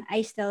na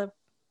I still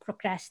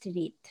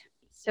procrastinate.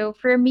 So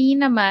for me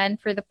naman,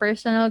 for the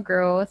personal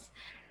growth,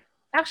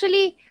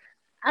 actually,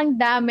 ang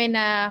dami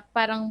na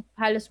parang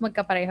halos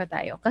magkapareho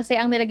tayo. Kasi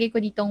ang nilagay ko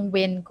ditong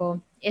win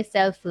ko is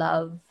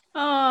self-love.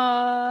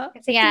 Aww.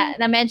 Kasi nga,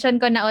 na-mention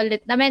ko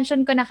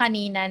na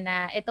kanina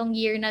na itong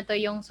year na to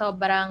yung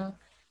sobrang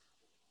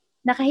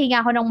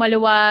nakahinga ako ng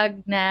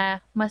maluwag na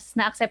mas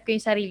na-accept ko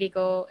yung sarili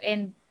ko.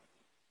 And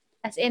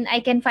as in,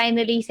 I can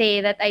finally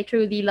say that I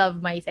truly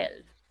love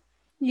myself.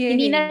 Yay.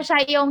 Hindi na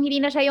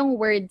siya yung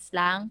words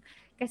lang.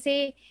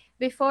 Kasi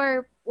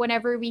before,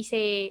 whenever we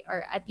say,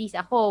 or at least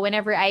ako,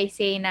 whenever I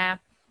say na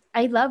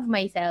I love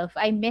myself,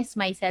 I miss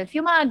myself,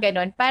 yung mga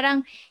ganon,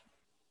 parang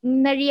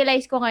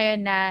na-realize ko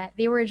ngayon na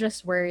they were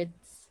just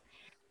words.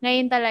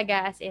 Ngayon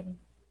talaga, as in,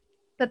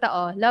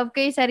 totoo, love ko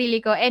yung sarili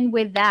ko. And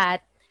with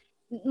that,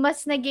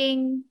 mas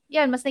naging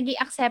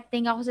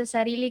accepting ako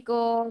sa sarili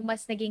ko,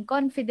 mas naging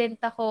confident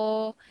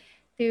ako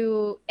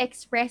to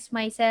express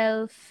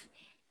myself.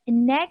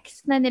 And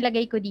next na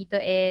nilagay ko dito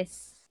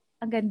is,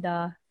 ang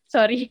ganda.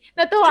 Sorry,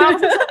 natuwa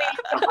ako sa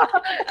sarili ko.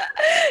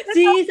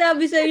 See,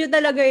 sabi sa inyo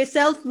talaga yung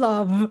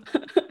self-love.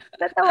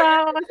 Natawa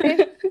ako kasi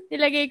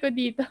nilagay ko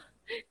dito.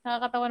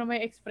 Nakakatawa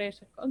naman yung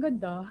expression ko. Ang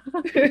ganda.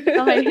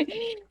 Okay.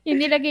 Yung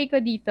nilagay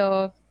ko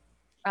dito,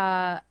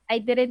 I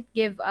didn't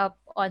give up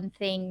on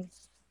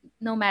things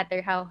no matter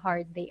how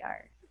hard they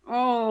are. They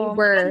Oh,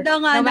 were. maganda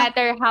nga No na.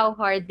 matter how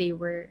hard they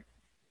were.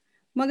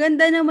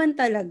 Maganda naman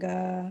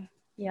talaga.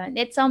 Yan.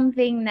 It's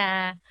something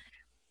na,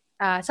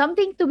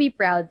 something to be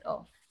proud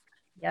of.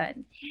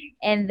 Yan.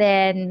 And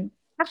then,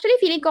 actually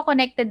feeling ko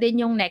connected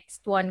din yung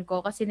next one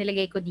ko kasi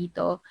nilagay ko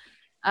dito.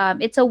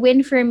 It's a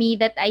win for me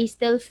that I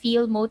still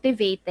feel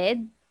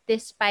motivated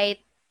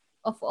despite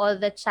of all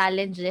the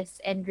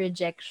challenges and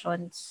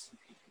rejections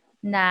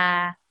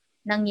na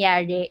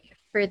nangyari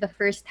for the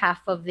first half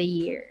of the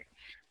year.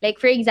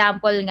 Like for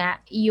example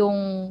nga,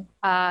 yung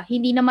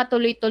hindi na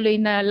matuloy-tuloy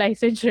na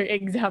licensure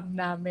exam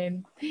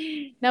namin.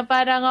 Na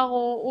parang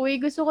ako, uy,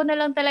 gusto ko na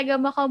lang talaga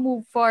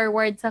maka-move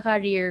forward sa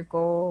career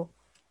ko.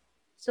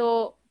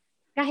 So,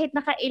 kahit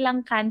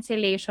nakailang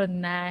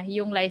cancellation na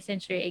yung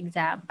licensure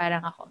exam,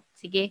 parang ako,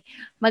 sige,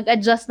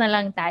 mag-adjust na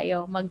lang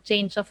tayo,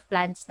 mag-change of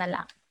plans na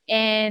lang.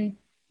 And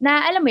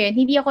na alam mo yun,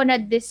 hindi ako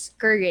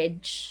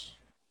na-discourage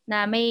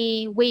na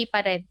may way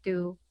pa rin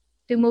to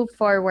move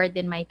forward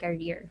in my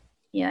career.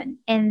 Yun.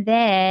 And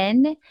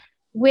then,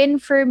 win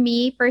for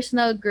me,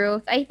 personal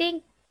growth, I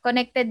think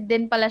connected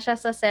din pala siya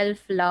sa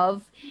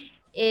self-love,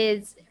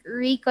 is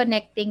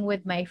reconnecting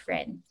with my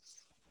friends.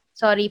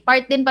 Sorry,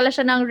 part din pala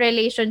siya ng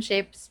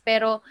relationships,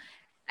 pero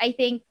I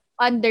think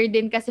under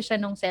din kasi siya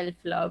nung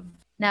self-love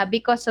na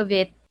because of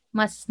it,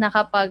 mas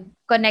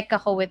nakapag-connect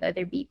ako with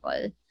other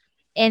people.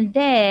 And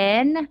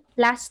then,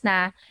 last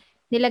na,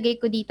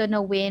 nilagay ko dito na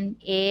win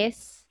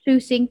is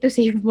choosing to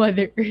save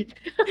Mother Earth.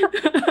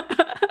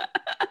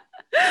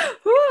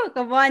 Woo,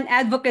 come on,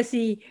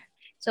 advocacy.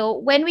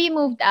 So, when we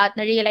moved out,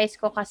 na-realize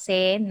ko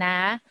kasi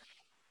na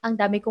ang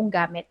dami kong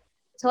gamit.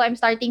 So, I'm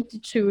starting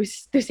to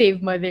choose to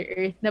save Mother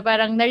Earth. Na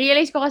parang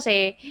na-realize ko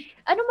kasi,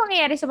 ano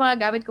mangyayari sa mga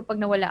gamit ko pag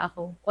nawala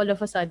ako all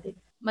of a sudden?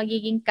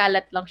 Magiging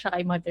kalat lang siya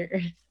kay Mother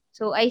Earth.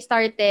 So, I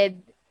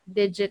started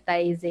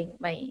digitizing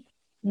my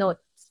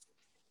notes.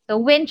 So,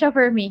 win siya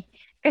for me.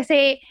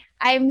 Kasi,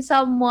 I'm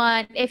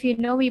someone, if you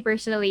know me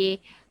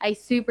personally, I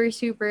super,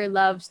 super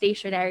love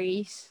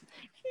stationaries.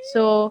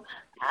 So,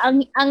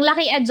 ang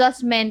laki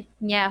adjustment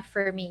niya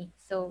for me.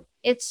 So,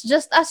 it's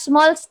just a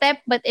small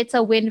step but it's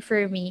a win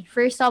for me.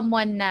 For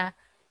someone na,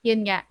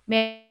 yun nga,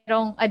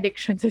 merong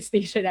addiction sa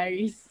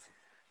stationaries.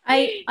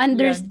 I Yun.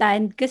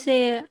 understand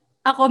kasi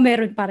ako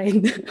meron pa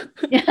rin.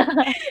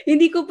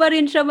 Hindi ko pa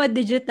rin siya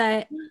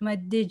ma-digitize?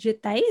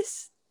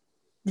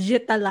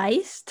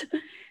 Digitalized?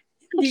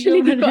 Hindi ko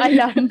Actually, pa di ko rin.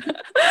 alam.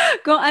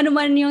 Kung ano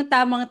man yung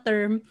tamang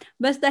term.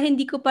 Basta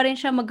hindi ko pa rin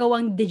siya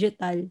magawang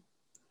digital.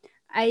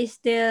 I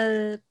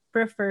still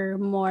prefer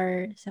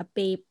more sa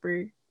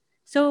paper.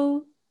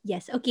 So,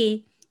 yes,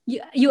 okay.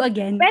 You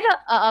again. Pero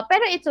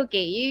it's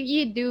okay.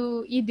 You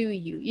do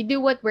you. You do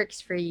what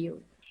works for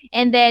you.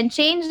 And then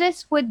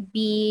changes would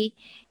be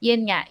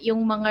yun nga,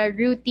 yung mga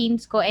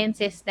routines ko and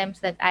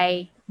systems that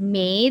I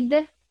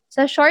made.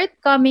 Sa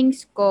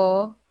shortcomings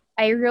ko,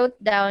 I wrote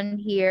down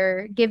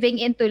here giving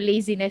into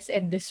laziness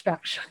and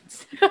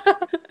distractions.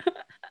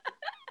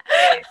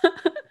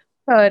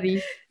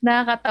 Sorry.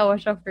 Nakakatawa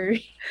siya,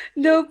 Furry.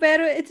 No,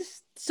 pero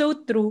it's so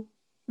true.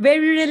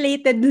 Very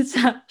related dun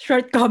sa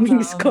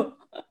shortcomings Oo. ko.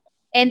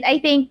 And I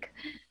think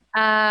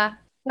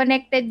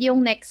connected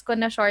yung next ko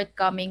na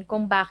shortcoming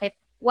kung bakit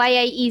why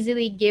I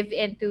easily give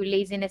into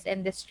laziness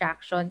and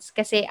distractions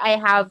kasi I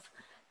have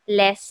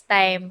less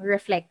time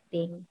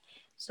reflecting.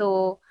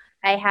 So,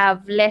 I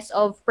have less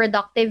of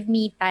productive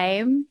me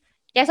time.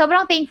 Kaya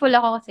sobrang thankful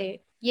ako kasi,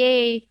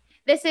 yay!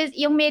 This is,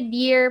 yung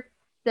mid-year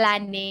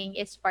planning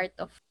is part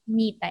of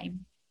me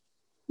time.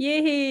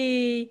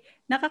 Yay!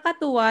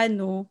 Nakakatuwa,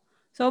 no?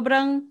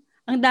 Sobrang,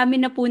 ang dami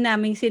na po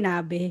naming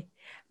sinabi.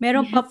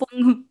 Meron pa Yes.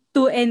 pong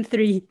 2 and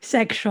 3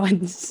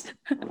 sections.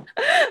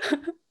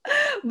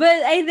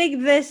 But I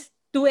think this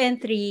 2 and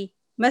 3,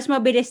 mas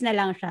mabilis na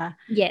lang siya.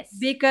 Yes.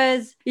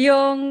 Because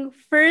yung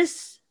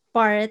first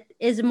part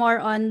is more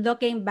on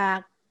looking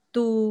back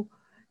to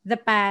the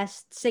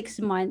past 6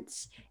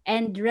 months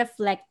and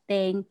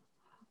reflecting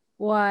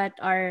what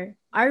are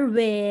our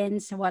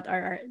wins, what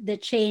are the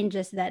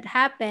changes that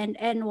happened,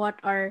 and what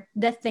are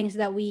the things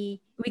that we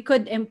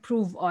could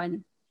improve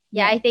on.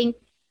 Yeah, Yes. I think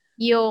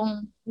yung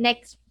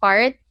next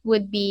part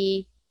would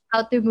be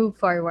how to move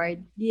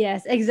forward.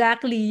 Yes,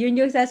 exactly. Yun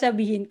yung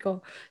sasabihin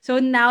ko. So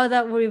now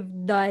that we've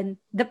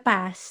done the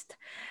past,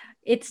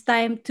 it's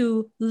time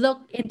to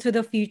look into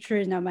the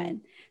future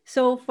naman.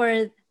 So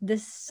for the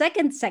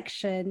second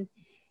section,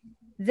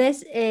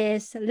 this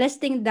is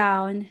listing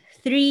down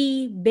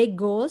 3 big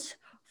goals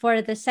for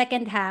the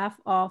second half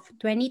of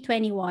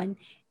 2021,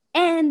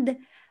 and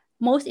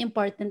most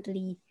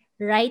importantly,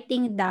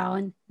 writing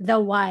down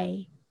the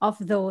why of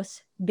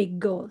those big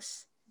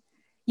goals.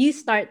 You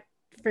start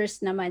first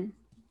naman.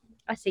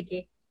 Ah,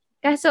 sige.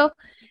 Kaso,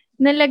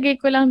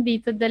 nalagay ko lang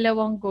dito 2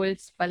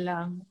 goals pa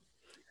lang.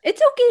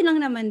 It's okay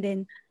lang naman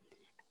din.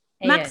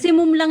 Ayan.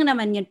 Maximum lang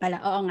naman yun pala.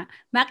 Oo nga.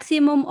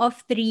 Maximum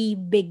of 3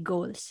 big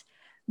goals.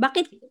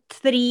 Bakit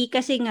 3?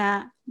 Kasi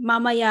nga,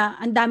 mamaya,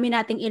 ang dami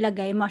nating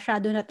ilagay,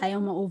 masyado na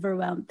tayong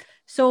ma-overwhelmed.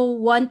 So,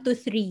 1 to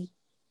 3.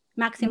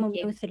 Maximum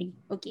Okay. yung 3.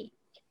 Okay.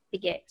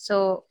 Sige.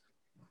 So,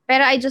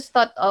 pero I just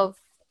thought of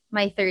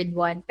my third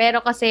one. Pero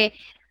kasi,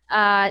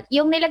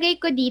 yung nilagay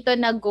ko dito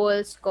na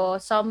goals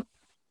ko,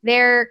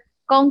 they're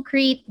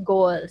concrete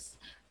goals.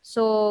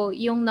 So,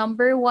 yung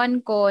number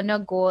 1 ko na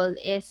goal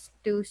is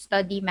to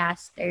study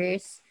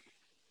masters.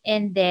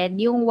 And then,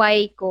 yung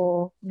why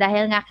ko,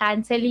 dahil nga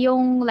cancel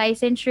yung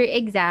licensure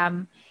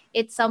exam,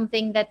 it's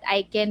something that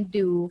I can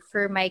do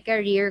for my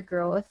career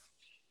growth.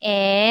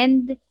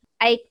 And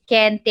I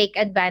can take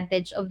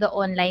advantage of the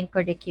online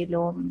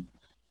curriculum.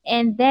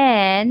 And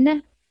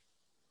then,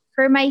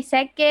 for my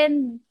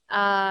second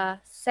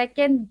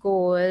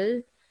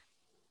goal,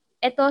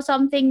 ito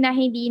something na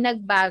hindi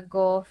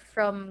nagbago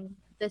from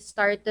the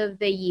start of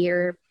the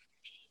year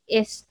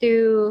is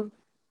to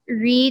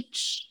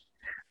reach.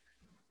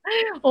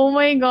 Oh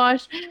my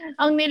gosh.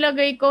 Ang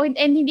nilagay ko, and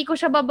hindi ko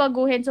siya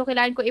babaguhin, so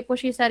kailangan ko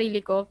i-push yung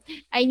sarili ko.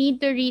 I need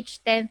to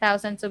reach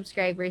 10,000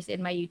 subscribers in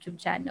my YouTube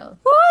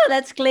channel. Woo!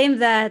 Let's claim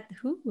that.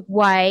 Woo.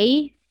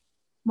 Why?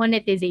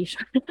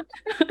 Monetization.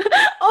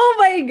 Oh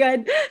my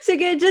God!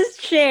 Sige, just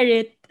share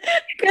it.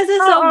 Kasi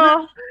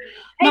sobrang, Oo.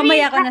 I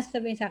mean, mamaya ka na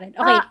sabihin sa akin.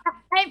 Okay.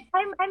 Okay,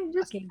 I'm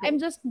go.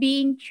 just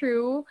being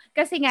true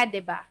kasi nga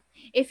 'di ba?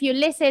 If you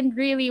listened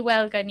really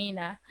well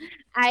kanina,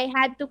 I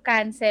had to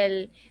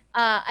cancel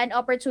an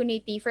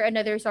opportunity for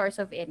another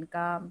source of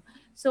income.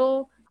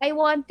 So, I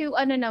want to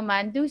ano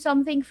naman, do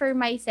something for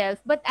myself,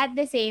 but at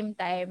the same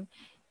time,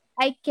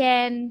 I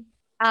can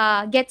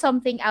get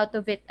something out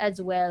of it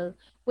as well,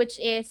 which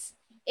is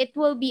it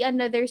will be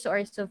another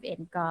source of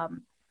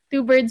income.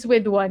 Two birds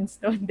with one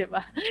stone, di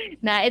ba?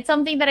 Na it's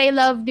something that I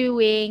love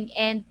doing,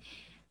 and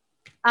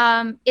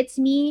it's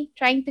me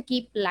trying to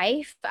keep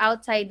life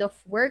outside of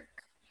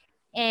work,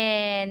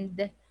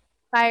 and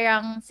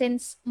parang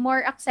since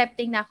more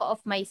accepting na ako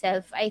of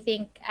myself, I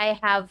think I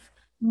have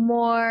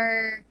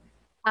more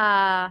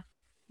uh,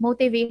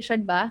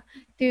 motivation ba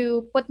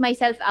to put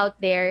myself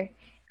out there.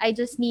 I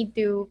just need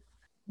to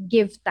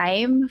give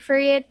time for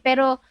it.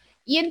 Pero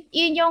yun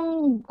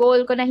yung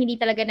goal ko na hindi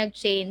talaga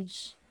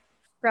nag-change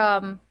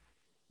from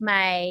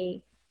my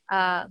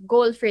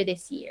goal for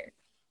this year.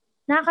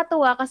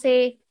 Nakakatuwa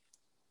kasi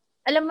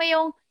alam mo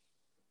yung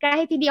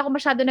kahit hindi ako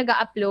masyado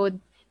nag-upload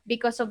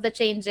because of the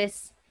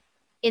changes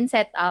in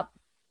setup,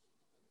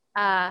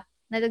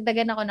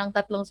 nadagdagan ako ng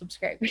 3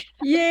 subscribers.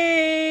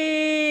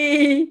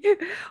 Yay!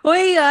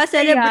 Uy,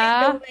 celebrate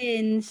the Kaya,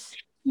 wins.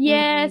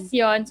 yes, Mm.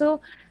 yon.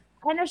 So,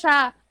 ano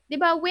siya, 'di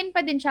ba, win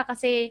pa din siya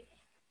kasi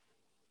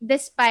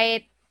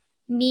despite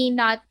me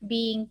not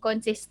being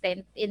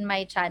consistent in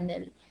my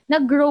channel,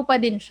 nag-grow pa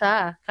din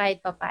siya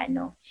kahit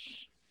papaano.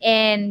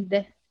 And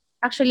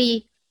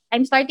actually,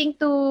 I'm starting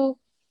to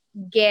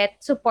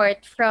get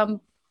support from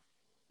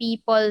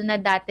people na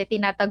dati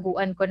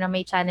tinataguan ko na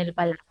may channel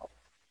pala ako.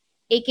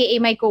 AKA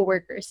my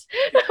coworkers.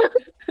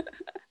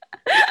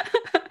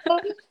 So,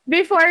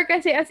 before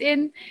kasi as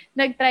in,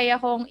 nag-try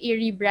akong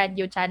i-rebrand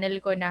yung channel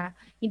ko na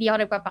hindi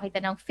ako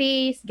nagpapakita ng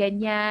face,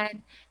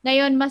 ganyan.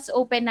 Ngayon, mas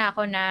open na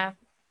ako na,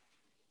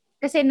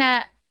 kasi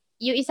na,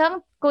 yung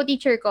isang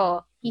co-teacher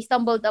ko, he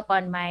stumbled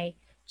upon my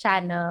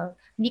channel.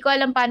 Hindi ko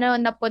alam paano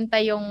napunta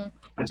yung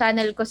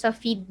channel ko sa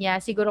feed niya.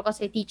 Siguro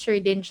kasi teacher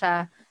din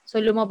siya. So,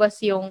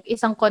 lumabas yung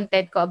isang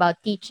content ko about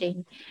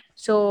teaching.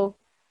 So,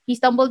 he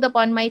stumbled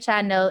upon my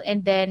channel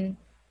and then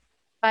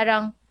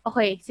parang,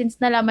 okay, since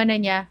nalaman na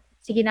niya,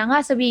 sige na nga,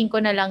 sabihin ko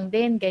na lang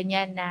din,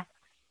 ganyan na,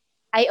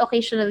 I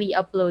occasionally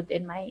upload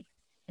in my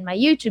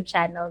YouTube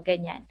channel,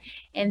 ganyan.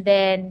 And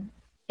then,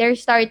 they're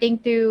starting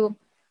to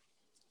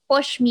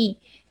push me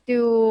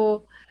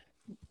to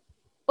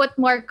put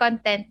more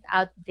content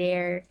out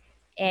there.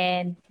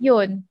 And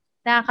yun,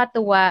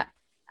 nakakatuwa.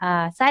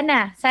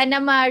 Sana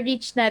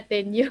ma-reach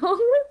natin yung,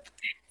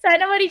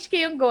 sana ma-reach ko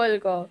yung goal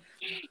ko.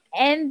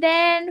 And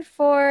then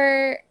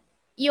for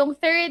yung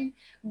third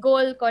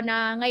goal ko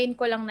na ngayon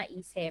ko lang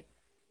naisip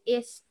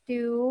is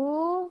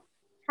to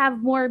have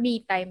more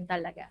me time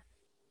talaga.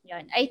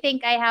 Yun. I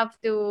think I have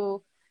to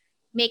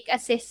make a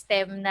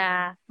system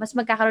na mas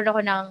magkakaroon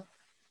ako ng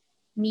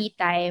me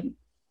time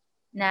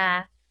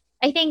na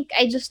I think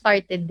I just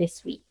started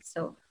this week.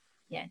 So,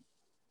 yan.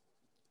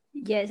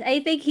 Yes,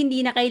 I think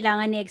hindi na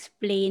kailangan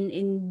i-explain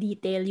in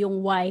detail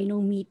yung why no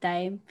me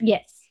time.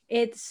 Yes.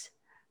 It's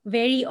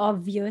very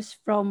obvious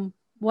from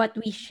what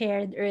we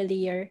shared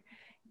earlier.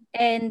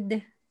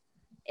 And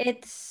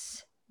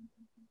it's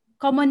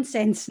common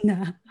sense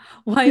na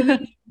why we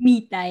need me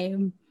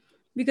time.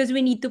 Because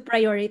we need to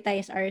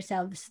prioritize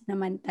ourselves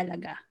naman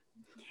talaga.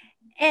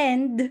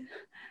 And,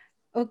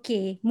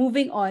 okay,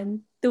 moving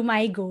on to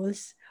my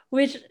goals,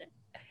 which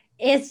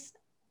is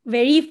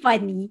very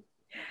funny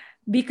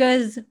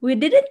because we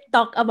didn't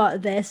talk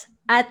about this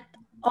at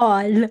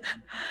all.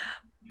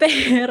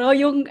 Pero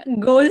yung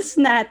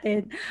goals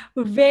natin,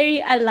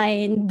 very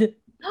aligned.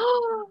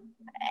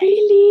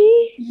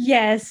 Really?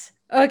 Yes.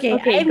 Okay,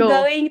 Okay, I'm go.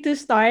 going to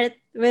start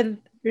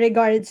with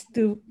regards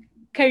to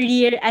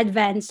career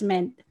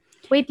advancement.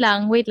 Wait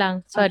lang. Okay.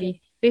 Sorry.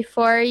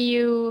 Before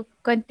you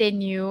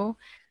continue,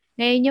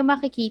 ngayon yung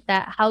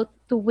makikita how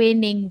to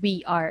winning we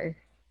are.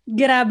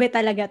 Grabe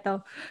talaga to.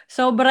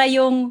 Sobra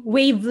yung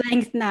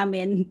wavelength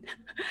namin.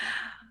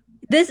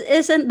 This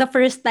isn't the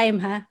first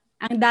time, ha?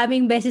 Ang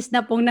daming beses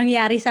na pong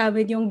nangyari sa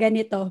amin yung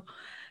ganito.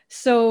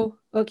 So,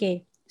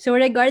 okay. So,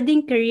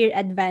 regarding career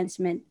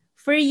advancement,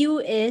 for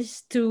you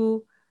is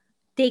to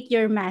take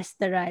your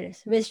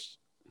masterals,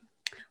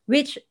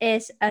 which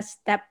is a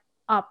step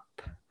up.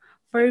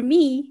 For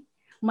me,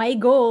 my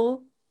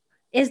goal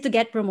is to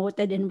get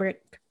promoted in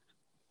work,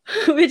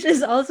 which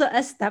is also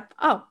a step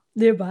up,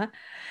 di ba?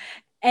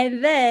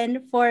 And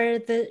then for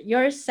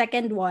your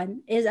second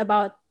one is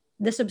about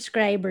the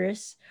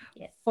subscribers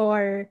Yes.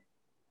 for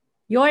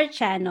your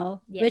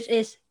channel, Yes. which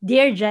is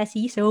Dear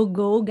Jessie. So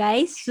go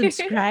guys,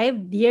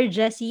 subscribe Dear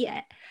Jessie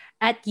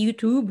at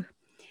YouTube.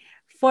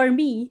 For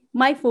me,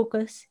 my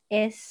focus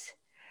is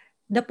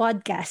the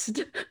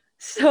podcast.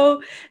 So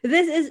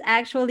this is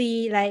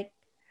actually like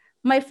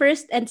my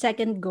first and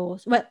second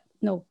goals. Well,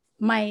 no,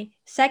 my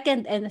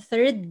second and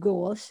third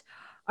goals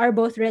are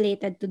both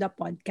related to the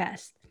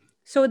podcast.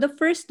 So the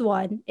first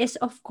one is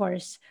of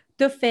course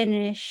to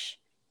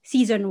finish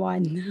season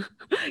 1.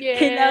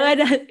 Kailangan Yes.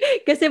 na,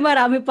 kasi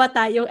marami pa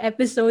tayong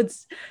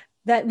episodes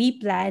that we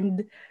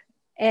planned.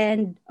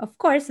 And of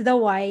course, the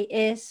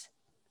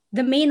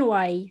main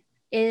why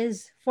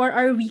is for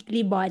our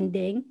weekly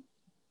bonding.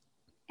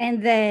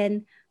 And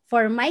then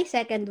for my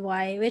second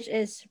why, which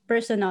is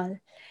personal,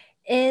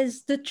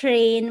 is to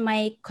train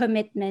my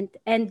commitment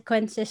and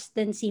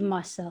consistency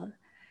muscle.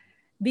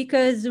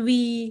 Because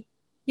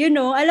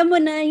alam mo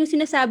na yung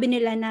sinasabi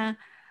nila na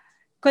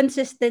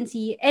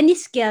consistency, any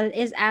skill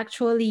is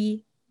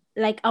actually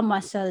like a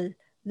muscle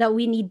that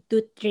we need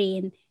to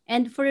train.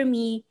 And for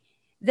me,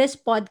 this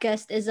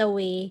podcast is a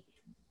way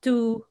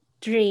to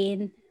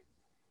train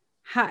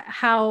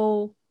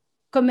how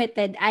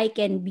committed I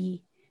can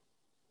be.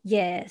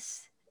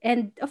 Yes.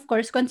 And of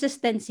course,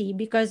 consistency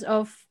because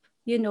of,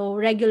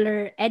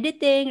 regular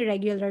editing,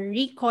 regular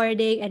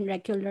recording, and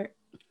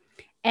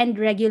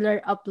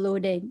regular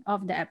uploading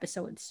of the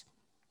episodes.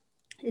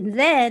 And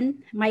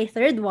then, my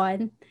third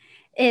one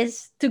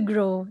is to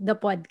grow the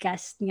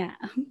podcast nga,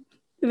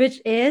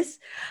 which is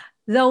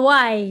the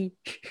why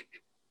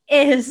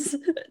is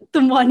to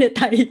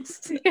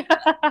monetize.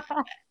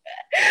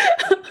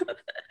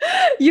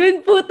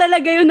 Yun po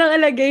talaga yung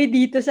nakalagay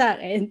dito sa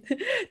akin.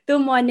 To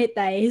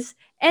monetize.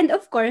 And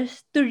of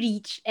course, to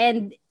reach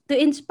and to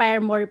inspire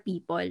more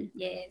people.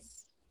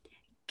 Yes.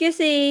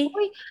 Kasi,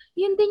 Uy,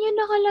 yun din yung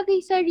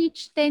nakalagay sa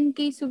Reach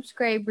 10K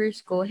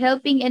subscribers ko.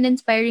 Helping and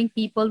inspiring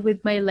people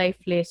with my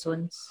life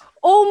lessons.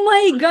 oh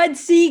my God,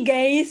 see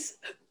guys,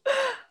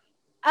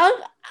 Ang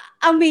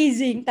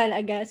amazing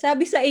talaga.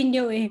 Sabi sa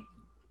inyo eh,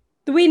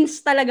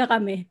 twins talaga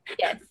kami.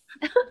 Yes.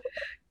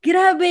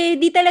 Grabe,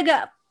 hindi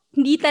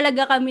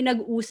talaga kami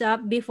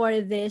nag-usap before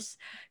this.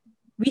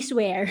 We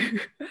swear.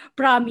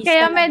 Promise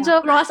Kaya talaga. medyo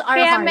Cross our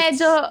kaya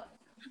medyo hearts.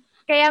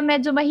 kaya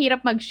medyo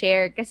mahirap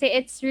mag-share kasi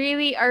it's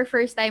really our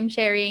first time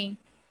sharing,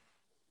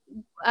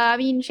 I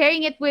mean,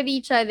 sharing it with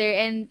each other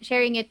and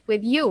sharing it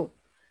with you.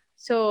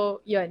 So,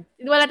 yun.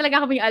 Wala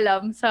talaga kaming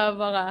alam sa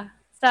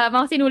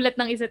mga sinulat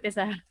ng isa't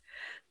isa.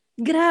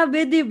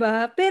 Grabe, 'di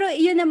ba? Pero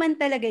yun naman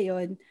talaga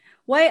yun.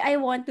 Why I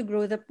want to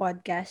grow the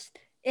podcast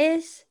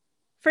is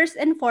first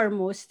and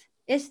foremost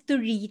is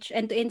to reach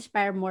and to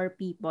inspire more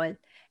people.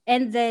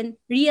 And then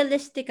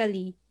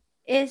realistically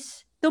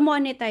is to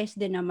monetize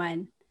din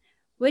naman,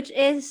 which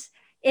is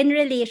in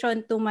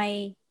relation to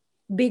my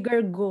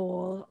bigger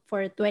goal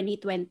for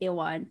 2021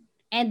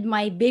 and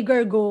my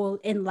bigger goal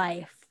in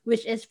life,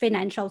 which is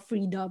financial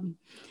freedom.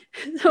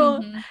 So,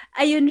 Mhm.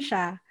 ayun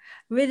siya.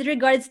 With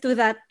regards to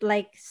that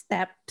like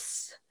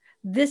steps,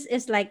 this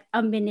is like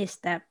a mini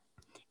step.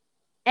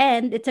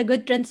 And it's a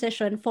good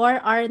transition for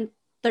our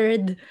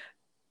third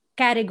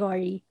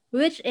category,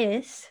 which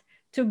is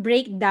to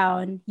break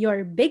down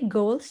your big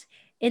goals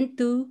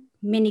into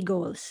mini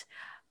goals.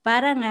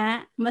 Para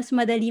nga, mas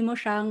madali mo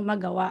siyang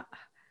magawa.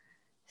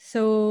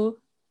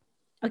 So,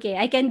 okay,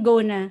 I can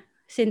go na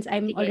since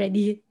I'm Sige.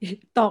 already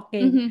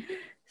talking. Mhm.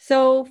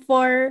 So,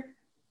 for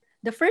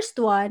the first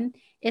one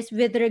is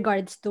with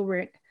regards to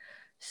work.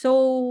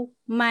 So,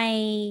 my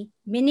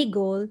mini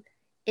goal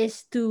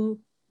is to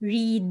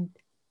read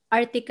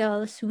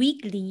articles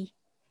weekly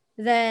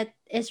that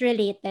is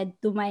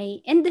related to my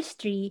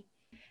industry,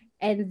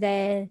 and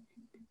then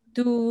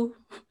to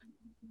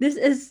this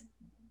is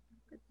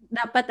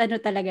dapat ano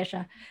talaga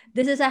siya.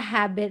 This is a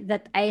habit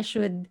that I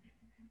should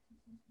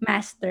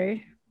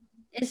master,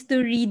 is to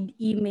read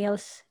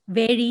emails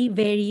very,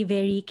 very,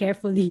 very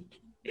carefully.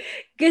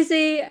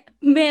 Kasi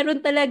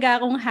meron talaga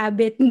akong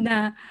habit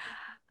na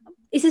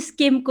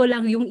isa-skim ko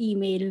lang yung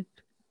email.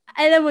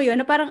 Alam mo yun,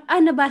 na parang,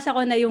 nabasa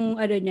ko na yung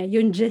ano niya,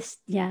 yung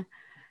gist niya.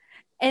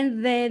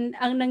 And then,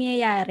 ang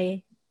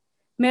nangyayari,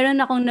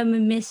 meron akong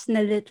nami-miss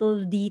na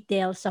little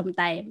details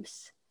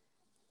sometimes.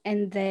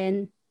 And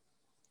then,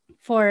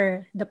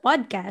 for the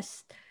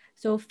podcast,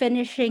 so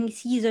finishing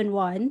season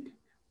 1,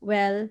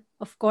 well,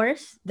 of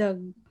course, the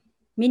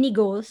mini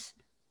goals,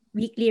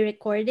 weekly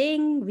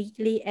recording,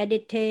 weekly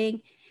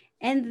editing,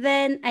 and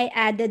then I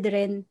added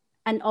rin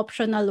an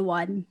optional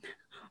one,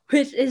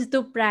 which is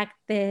to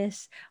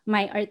practice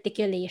my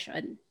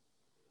articulation.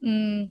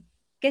 Hmm.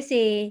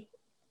 Kasi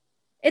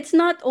it's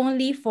not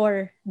only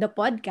for the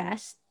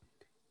podcast,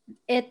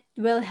 it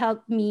will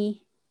help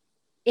me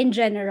in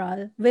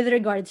general with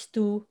regards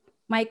to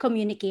my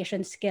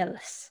communication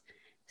skills.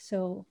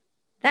 So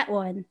that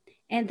one.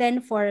 And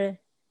then for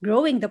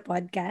growing the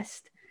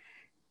podcast,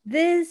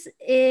 this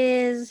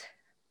is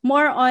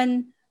more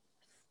on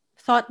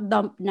thought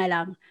dump na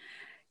lang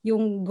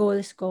yung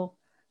goals ko.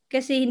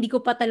 Kasi hindi ko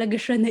pa talaga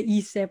siya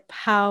naisip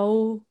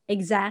how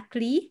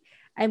exactly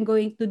I'm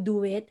going to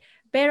do it.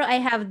 Pero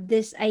I have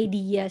these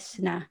ideas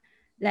na,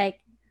 like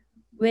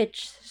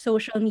which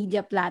social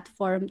media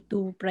platform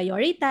to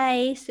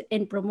prioritize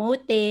in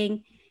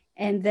promoting,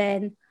 and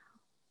then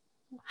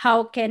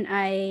how can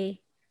I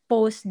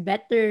post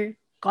better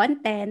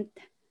content,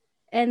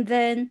 and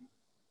then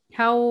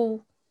how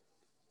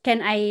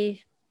can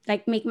I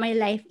like make my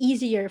life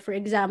easier, for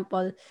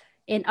example,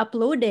 in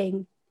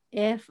uploading,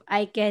 if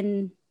I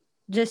can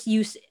just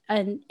use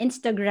an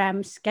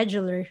Instagram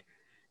scheduler,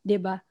 'di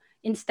ba?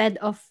 Instead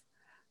of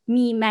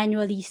me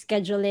manually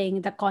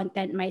scheduling the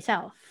content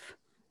myself,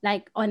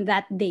 like on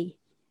that day.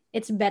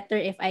 It's better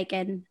if I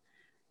can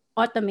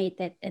automate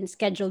it and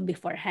schedule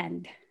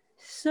beforehand.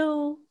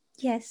 So,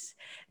 yes,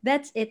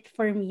 that's it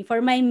for me,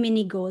 for my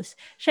mini goals.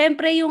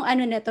 Syempre, yung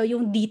ano nito,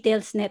 yung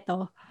details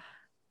nito,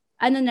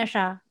 ano na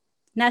siya,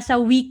 nasa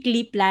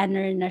weekly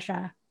planner na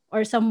siya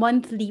or sa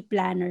monthly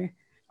planner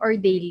Or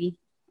daily.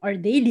 or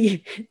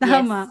daily. Yes.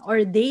 Tama,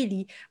 or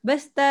daily.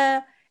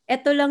 Basta,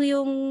 eto lang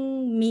yung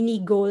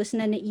mini goals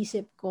na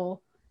naisip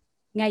ko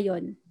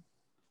ngayon.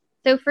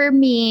 So for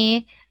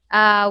me,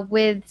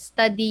 with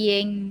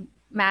studying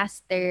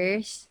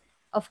masters,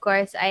 of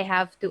course, I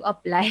have to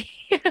apply.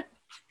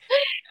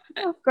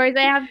 Of course,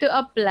 I have to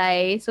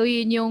apply. So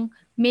yun yung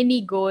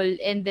mini goal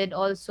and then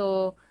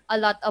also a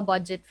lot of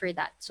budget for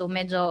that. So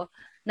medyo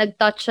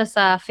nag-touch siya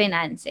sa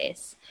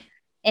finances.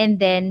 And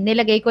then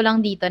nilagay ko lang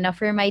dito na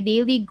for my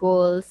daily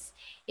goals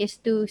is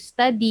to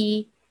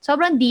study.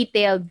 Sobrang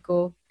detailed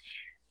ko.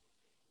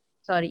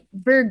 Sorry,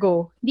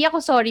 Virgo. Hindi ako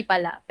sorry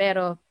pala,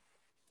 pero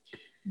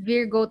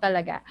Virgo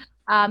talaga.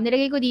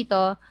 Nilagay ko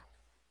dito,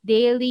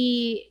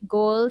 daily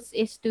goals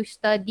is to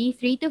study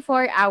 3 to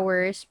 4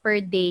 hours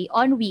per day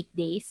on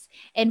weekdays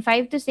and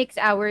 5 to 6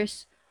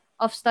 hours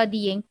of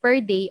studying per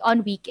day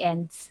on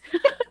weekends.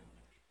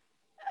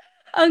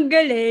 Ang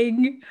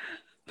galing.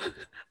 So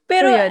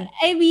Pero, yun.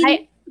 I I mean,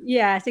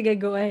 yeah, sige,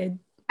 go ahead.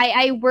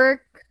 I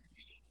work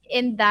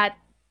in that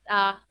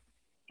uh,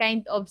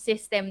 kind of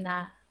system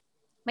na.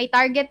 may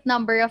target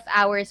number of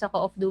hours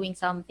ako of doing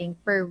something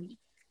per week.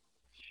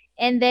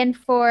 And then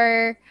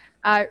for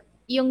uh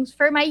yung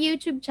for my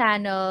YouTube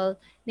channel,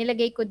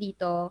 nilagay ko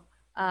dito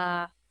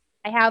uh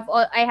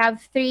I have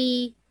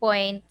 3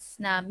 points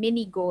na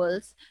mini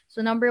goals.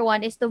 So number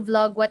one is to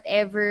vlog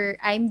whatever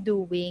I'm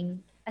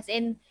doing. As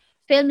in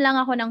film lang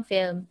ako ng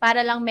film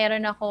para lang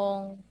meron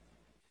akong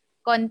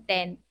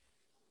content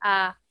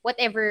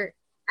whatever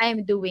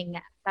I'm doing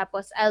nga.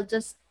 Tapos I'll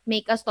just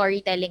make a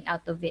storytelling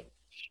out of it.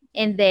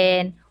 And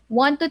then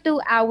 1 to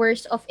 2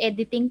 hours of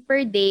editing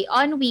per day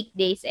on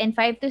weekdays and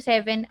 5 to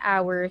 7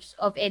 hours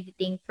of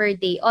editing per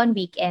day on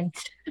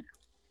weekends.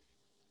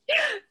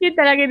 Yun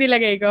talaga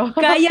nilagay ko.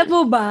 Kaya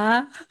mo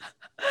ba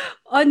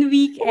on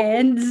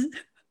weekends?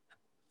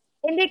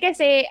 Hindi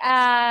kasi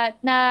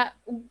na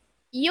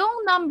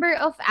yung number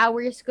of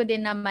hours ko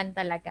din naman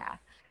talaga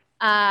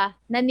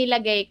na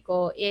nilagay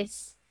ko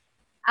is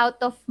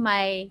out of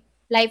my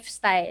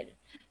lifestyle.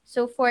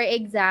 So for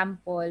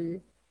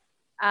example,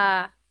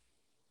 ah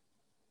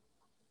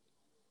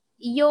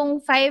yung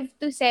 5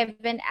 to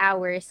 7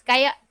 hours,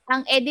 kaya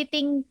ang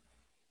editing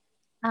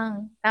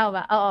tama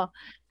ba? Oo.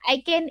 I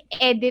can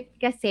edit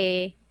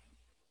kasi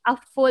a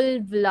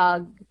full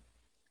vlog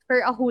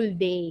for a whole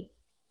day.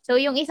 So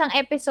yung isang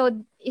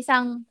episode,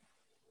 isang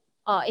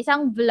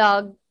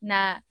vlog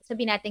na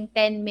sabihin nating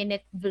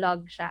 10-minute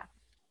vlog siya.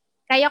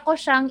 Kaya ko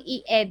siyang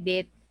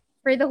i-edit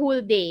for the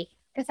whole day.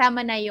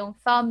 Kasama na yung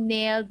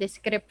thumbnail,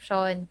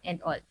 description, and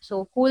all.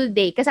 So, whole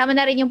day. Kasama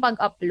na rin yung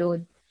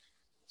pag-upload.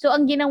 So,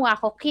 ang ginawa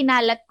ko,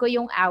 kinalat ko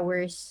yung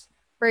hours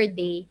per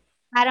day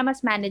para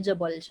mas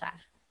manageable siya.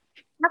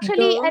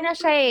 Actually, Go. ano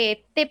siya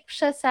tip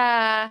siya sa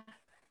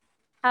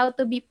how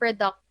to be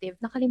productive.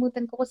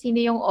 Nakalimutan ko kung sino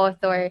yung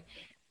author.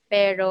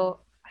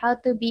 Pero, How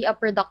to be a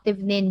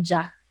Productive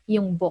Ninja,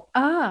 yung book.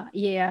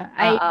 Yeah.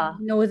 I Oo.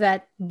 know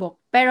that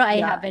book, pero I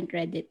Yeah. haven't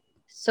read it.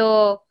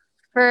 So,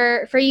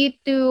 for you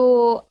to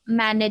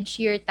manage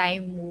your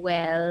time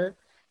well,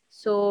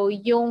 so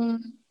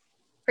yung,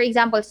 for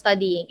example,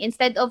 studying,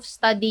 instead of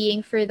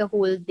studying for the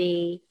whole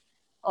day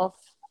of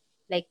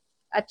like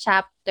a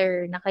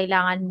chapter na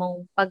kailangan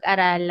mong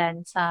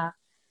pag-aralan sa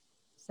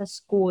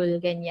school,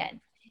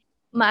 ganyan,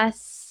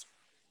 mas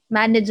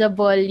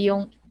manageable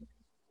yung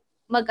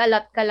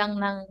mag-allot ka lang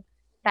ng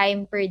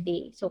time per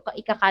day. So,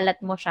 ikakalat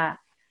mo siya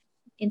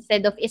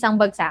instead of isang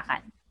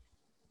bagsakan.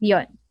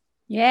 Yun.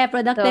 Yeah,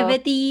 So,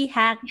 productivity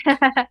hack.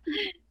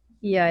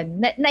 yun.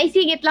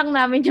 Naisingit lang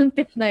namin yung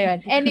tip na yun.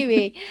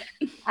 Anyway,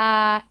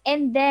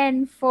 and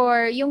then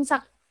for yung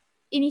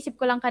inisip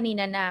ko lang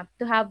kanina na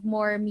to have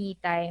more me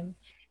time,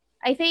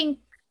 I think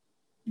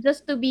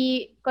just to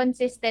be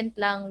consistent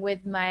lang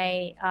with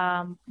my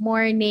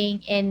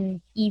morning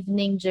and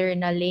evening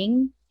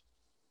journaling,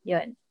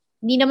 yun.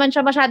 Hindi naman siya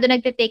masyado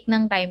nagte-take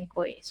ng time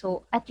ko eh.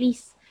 So, at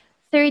least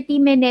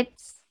 30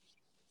 minutes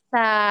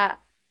sa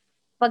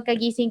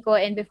pagkagising ko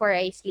and before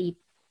I sleep,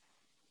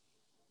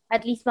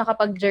 at least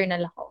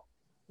makapag-journal ako.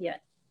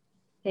 Yun.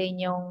 So, yun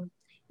yung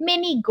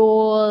mini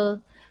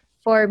goal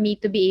for me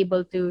to be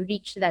able to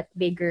reach that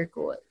bigger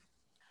goal.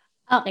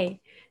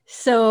 Okay.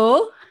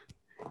 So,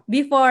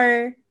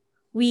 before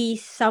we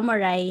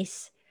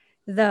summarize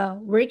the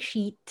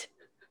worksheet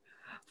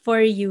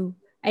for you,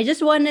 I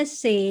just want to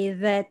say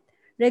that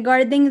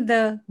regarding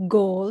the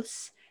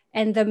goals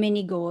and the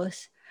mini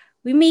goals,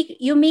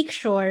 you make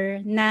sure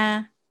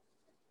na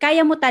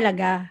kaya mo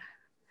talaga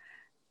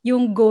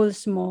yung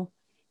goals mo.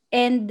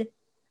 And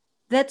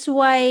that's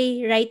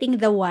why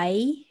writing the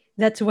why,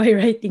 that's why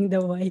writing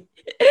the why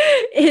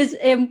is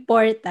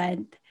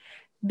important,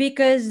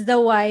 because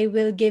the why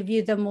will give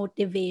you the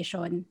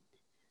motivation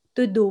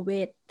to do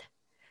it.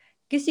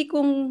 Kasi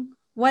kung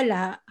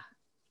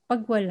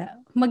pag wala,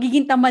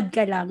 magiging tamad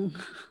ka lang.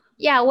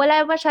 Yeah,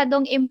 wala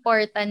masyadong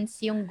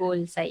importance yung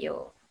goal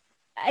sa'yo.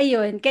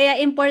 Ayun, kaya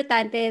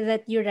importante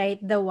that you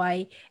write the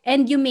why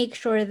and you make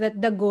sure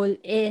that the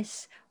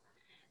goals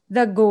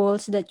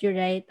that you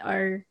write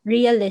are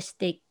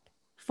realistic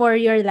for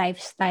your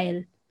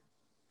lifestyle.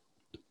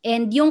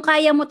 And yung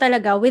kaya mo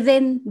talaga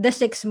within the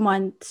 6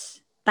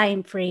 months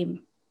time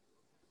frame.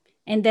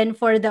 And then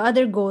for the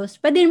other goals,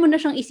 pwede mo na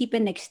siyang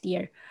isipin next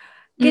year.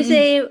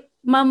 Kasi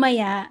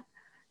mamaya,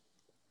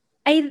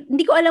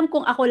 hindi ko alam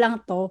kung ako lang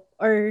to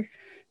or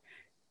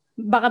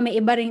baka may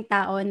iba ring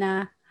tao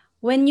na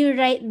when you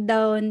write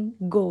down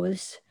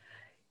goals,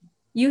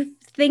 you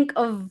think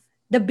of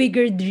the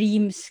bigger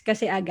dreams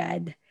kasi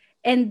agad.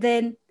 And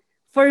then,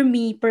 for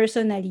me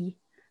personally,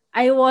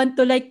 I want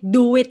to like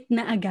do it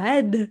na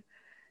agad.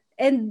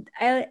 And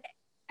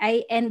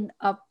I end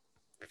up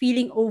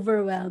feeling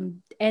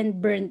overwhelmed and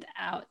burnt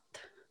out.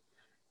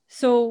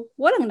 So,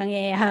 walang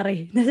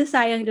nangyayari.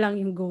 Nasasayang lang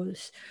yung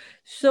goals.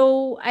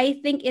 So, I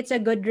think it's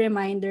a good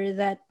reminder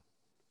that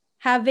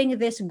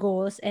having these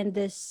goals and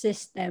these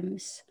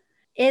systems,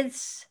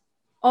 it's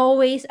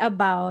always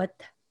about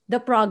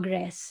the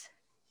progress.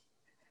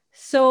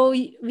 So,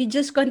 we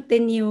just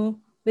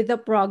continue with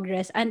the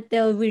progress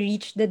until we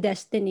reach the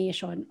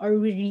destination or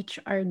we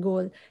reach our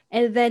goal.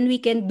 And then we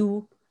can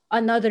do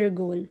another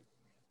goal.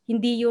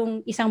 Hindi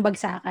yung isang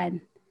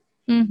bagsakan.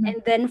 Mhm. And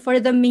then for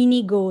the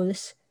mini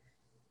goals,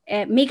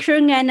 make sure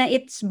nga na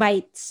it's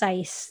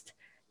bite-sized.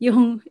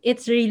 Yung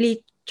it's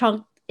really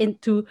chunked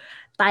into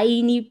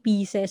tiny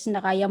pieces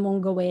na kaya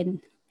mong gawin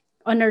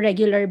on a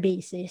regular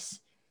basis.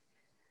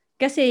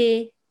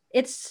 Kasi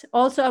it's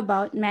also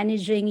about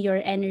managing your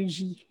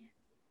energy.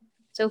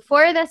 So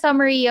for the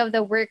summary of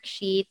the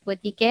worksheet, what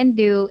you can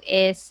do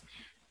is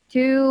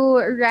to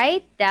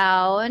write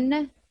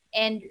down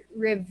and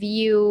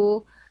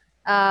review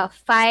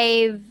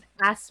five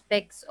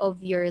aspects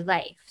of your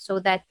life. So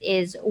that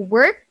is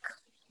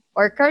work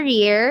or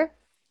career.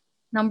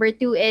 Number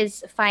two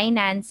is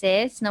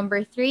finances.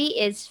 Number three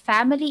is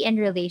family and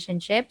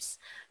relationships.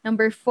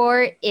 Number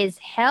four is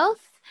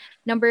health.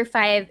 Number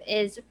five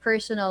is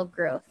personal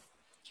growth.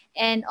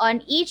 And on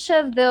each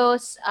of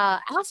those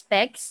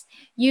aspects,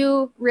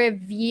 you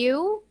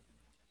review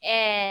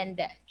and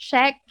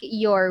check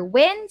your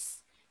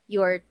wins,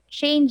 your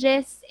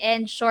changes,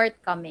 and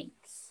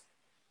shortcomings.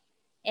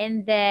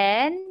 And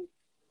then,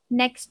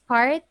 next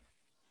part,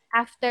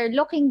 after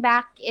looking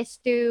back, is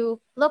to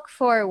look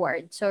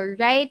forward. So,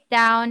 write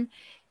down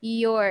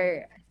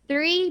your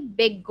three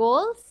big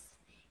goals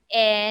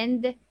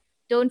and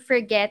don't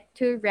forget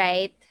to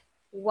write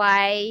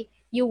why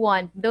you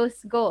want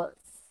those goals.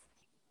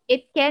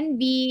 It can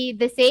be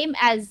the same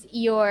as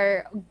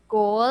your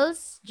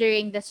goals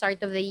during the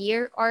start of the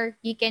year, or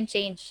you can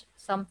change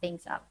some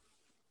things up.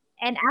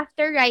 And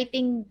after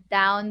writing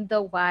down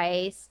the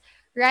whys,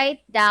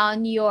 write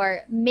down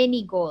your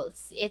mini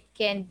goals. It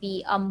can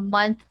be a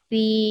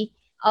monthly,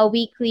 a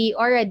weekly,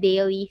 or a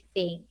daily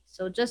thing.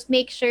 So just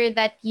make sure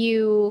that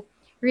you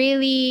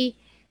really,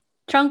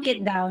 Chunk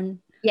it down.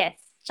 yes,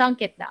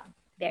 chunk it down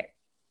there.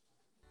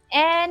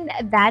 And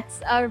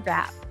that's a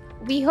wrap.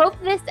 We hope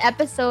this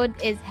episode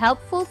is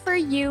helpful for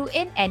you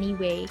in any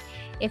way.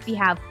 If you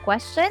have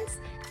questions,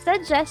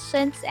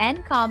 suggestions,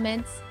 and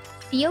comments,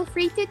 feel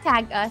free to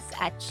tag us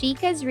at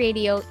Chicas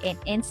Radio in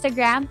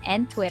Instagram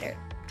and Twitter.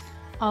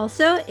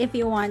 Also, if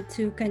you want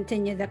to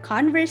continue the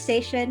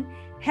conversation,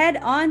 head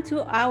on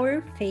to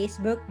our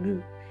Facebook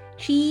group,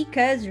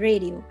 Chicas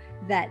Radio.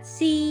 That's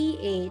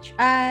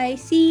CHICUZ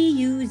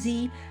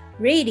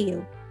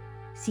Radio.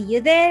 See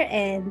you there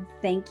and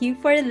thank you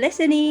for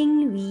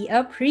listening. We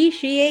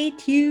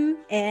appreciate you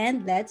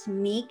and let's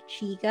make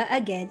Chica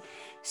again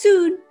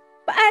soon.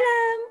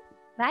 Paalam!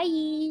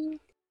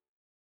 Bye!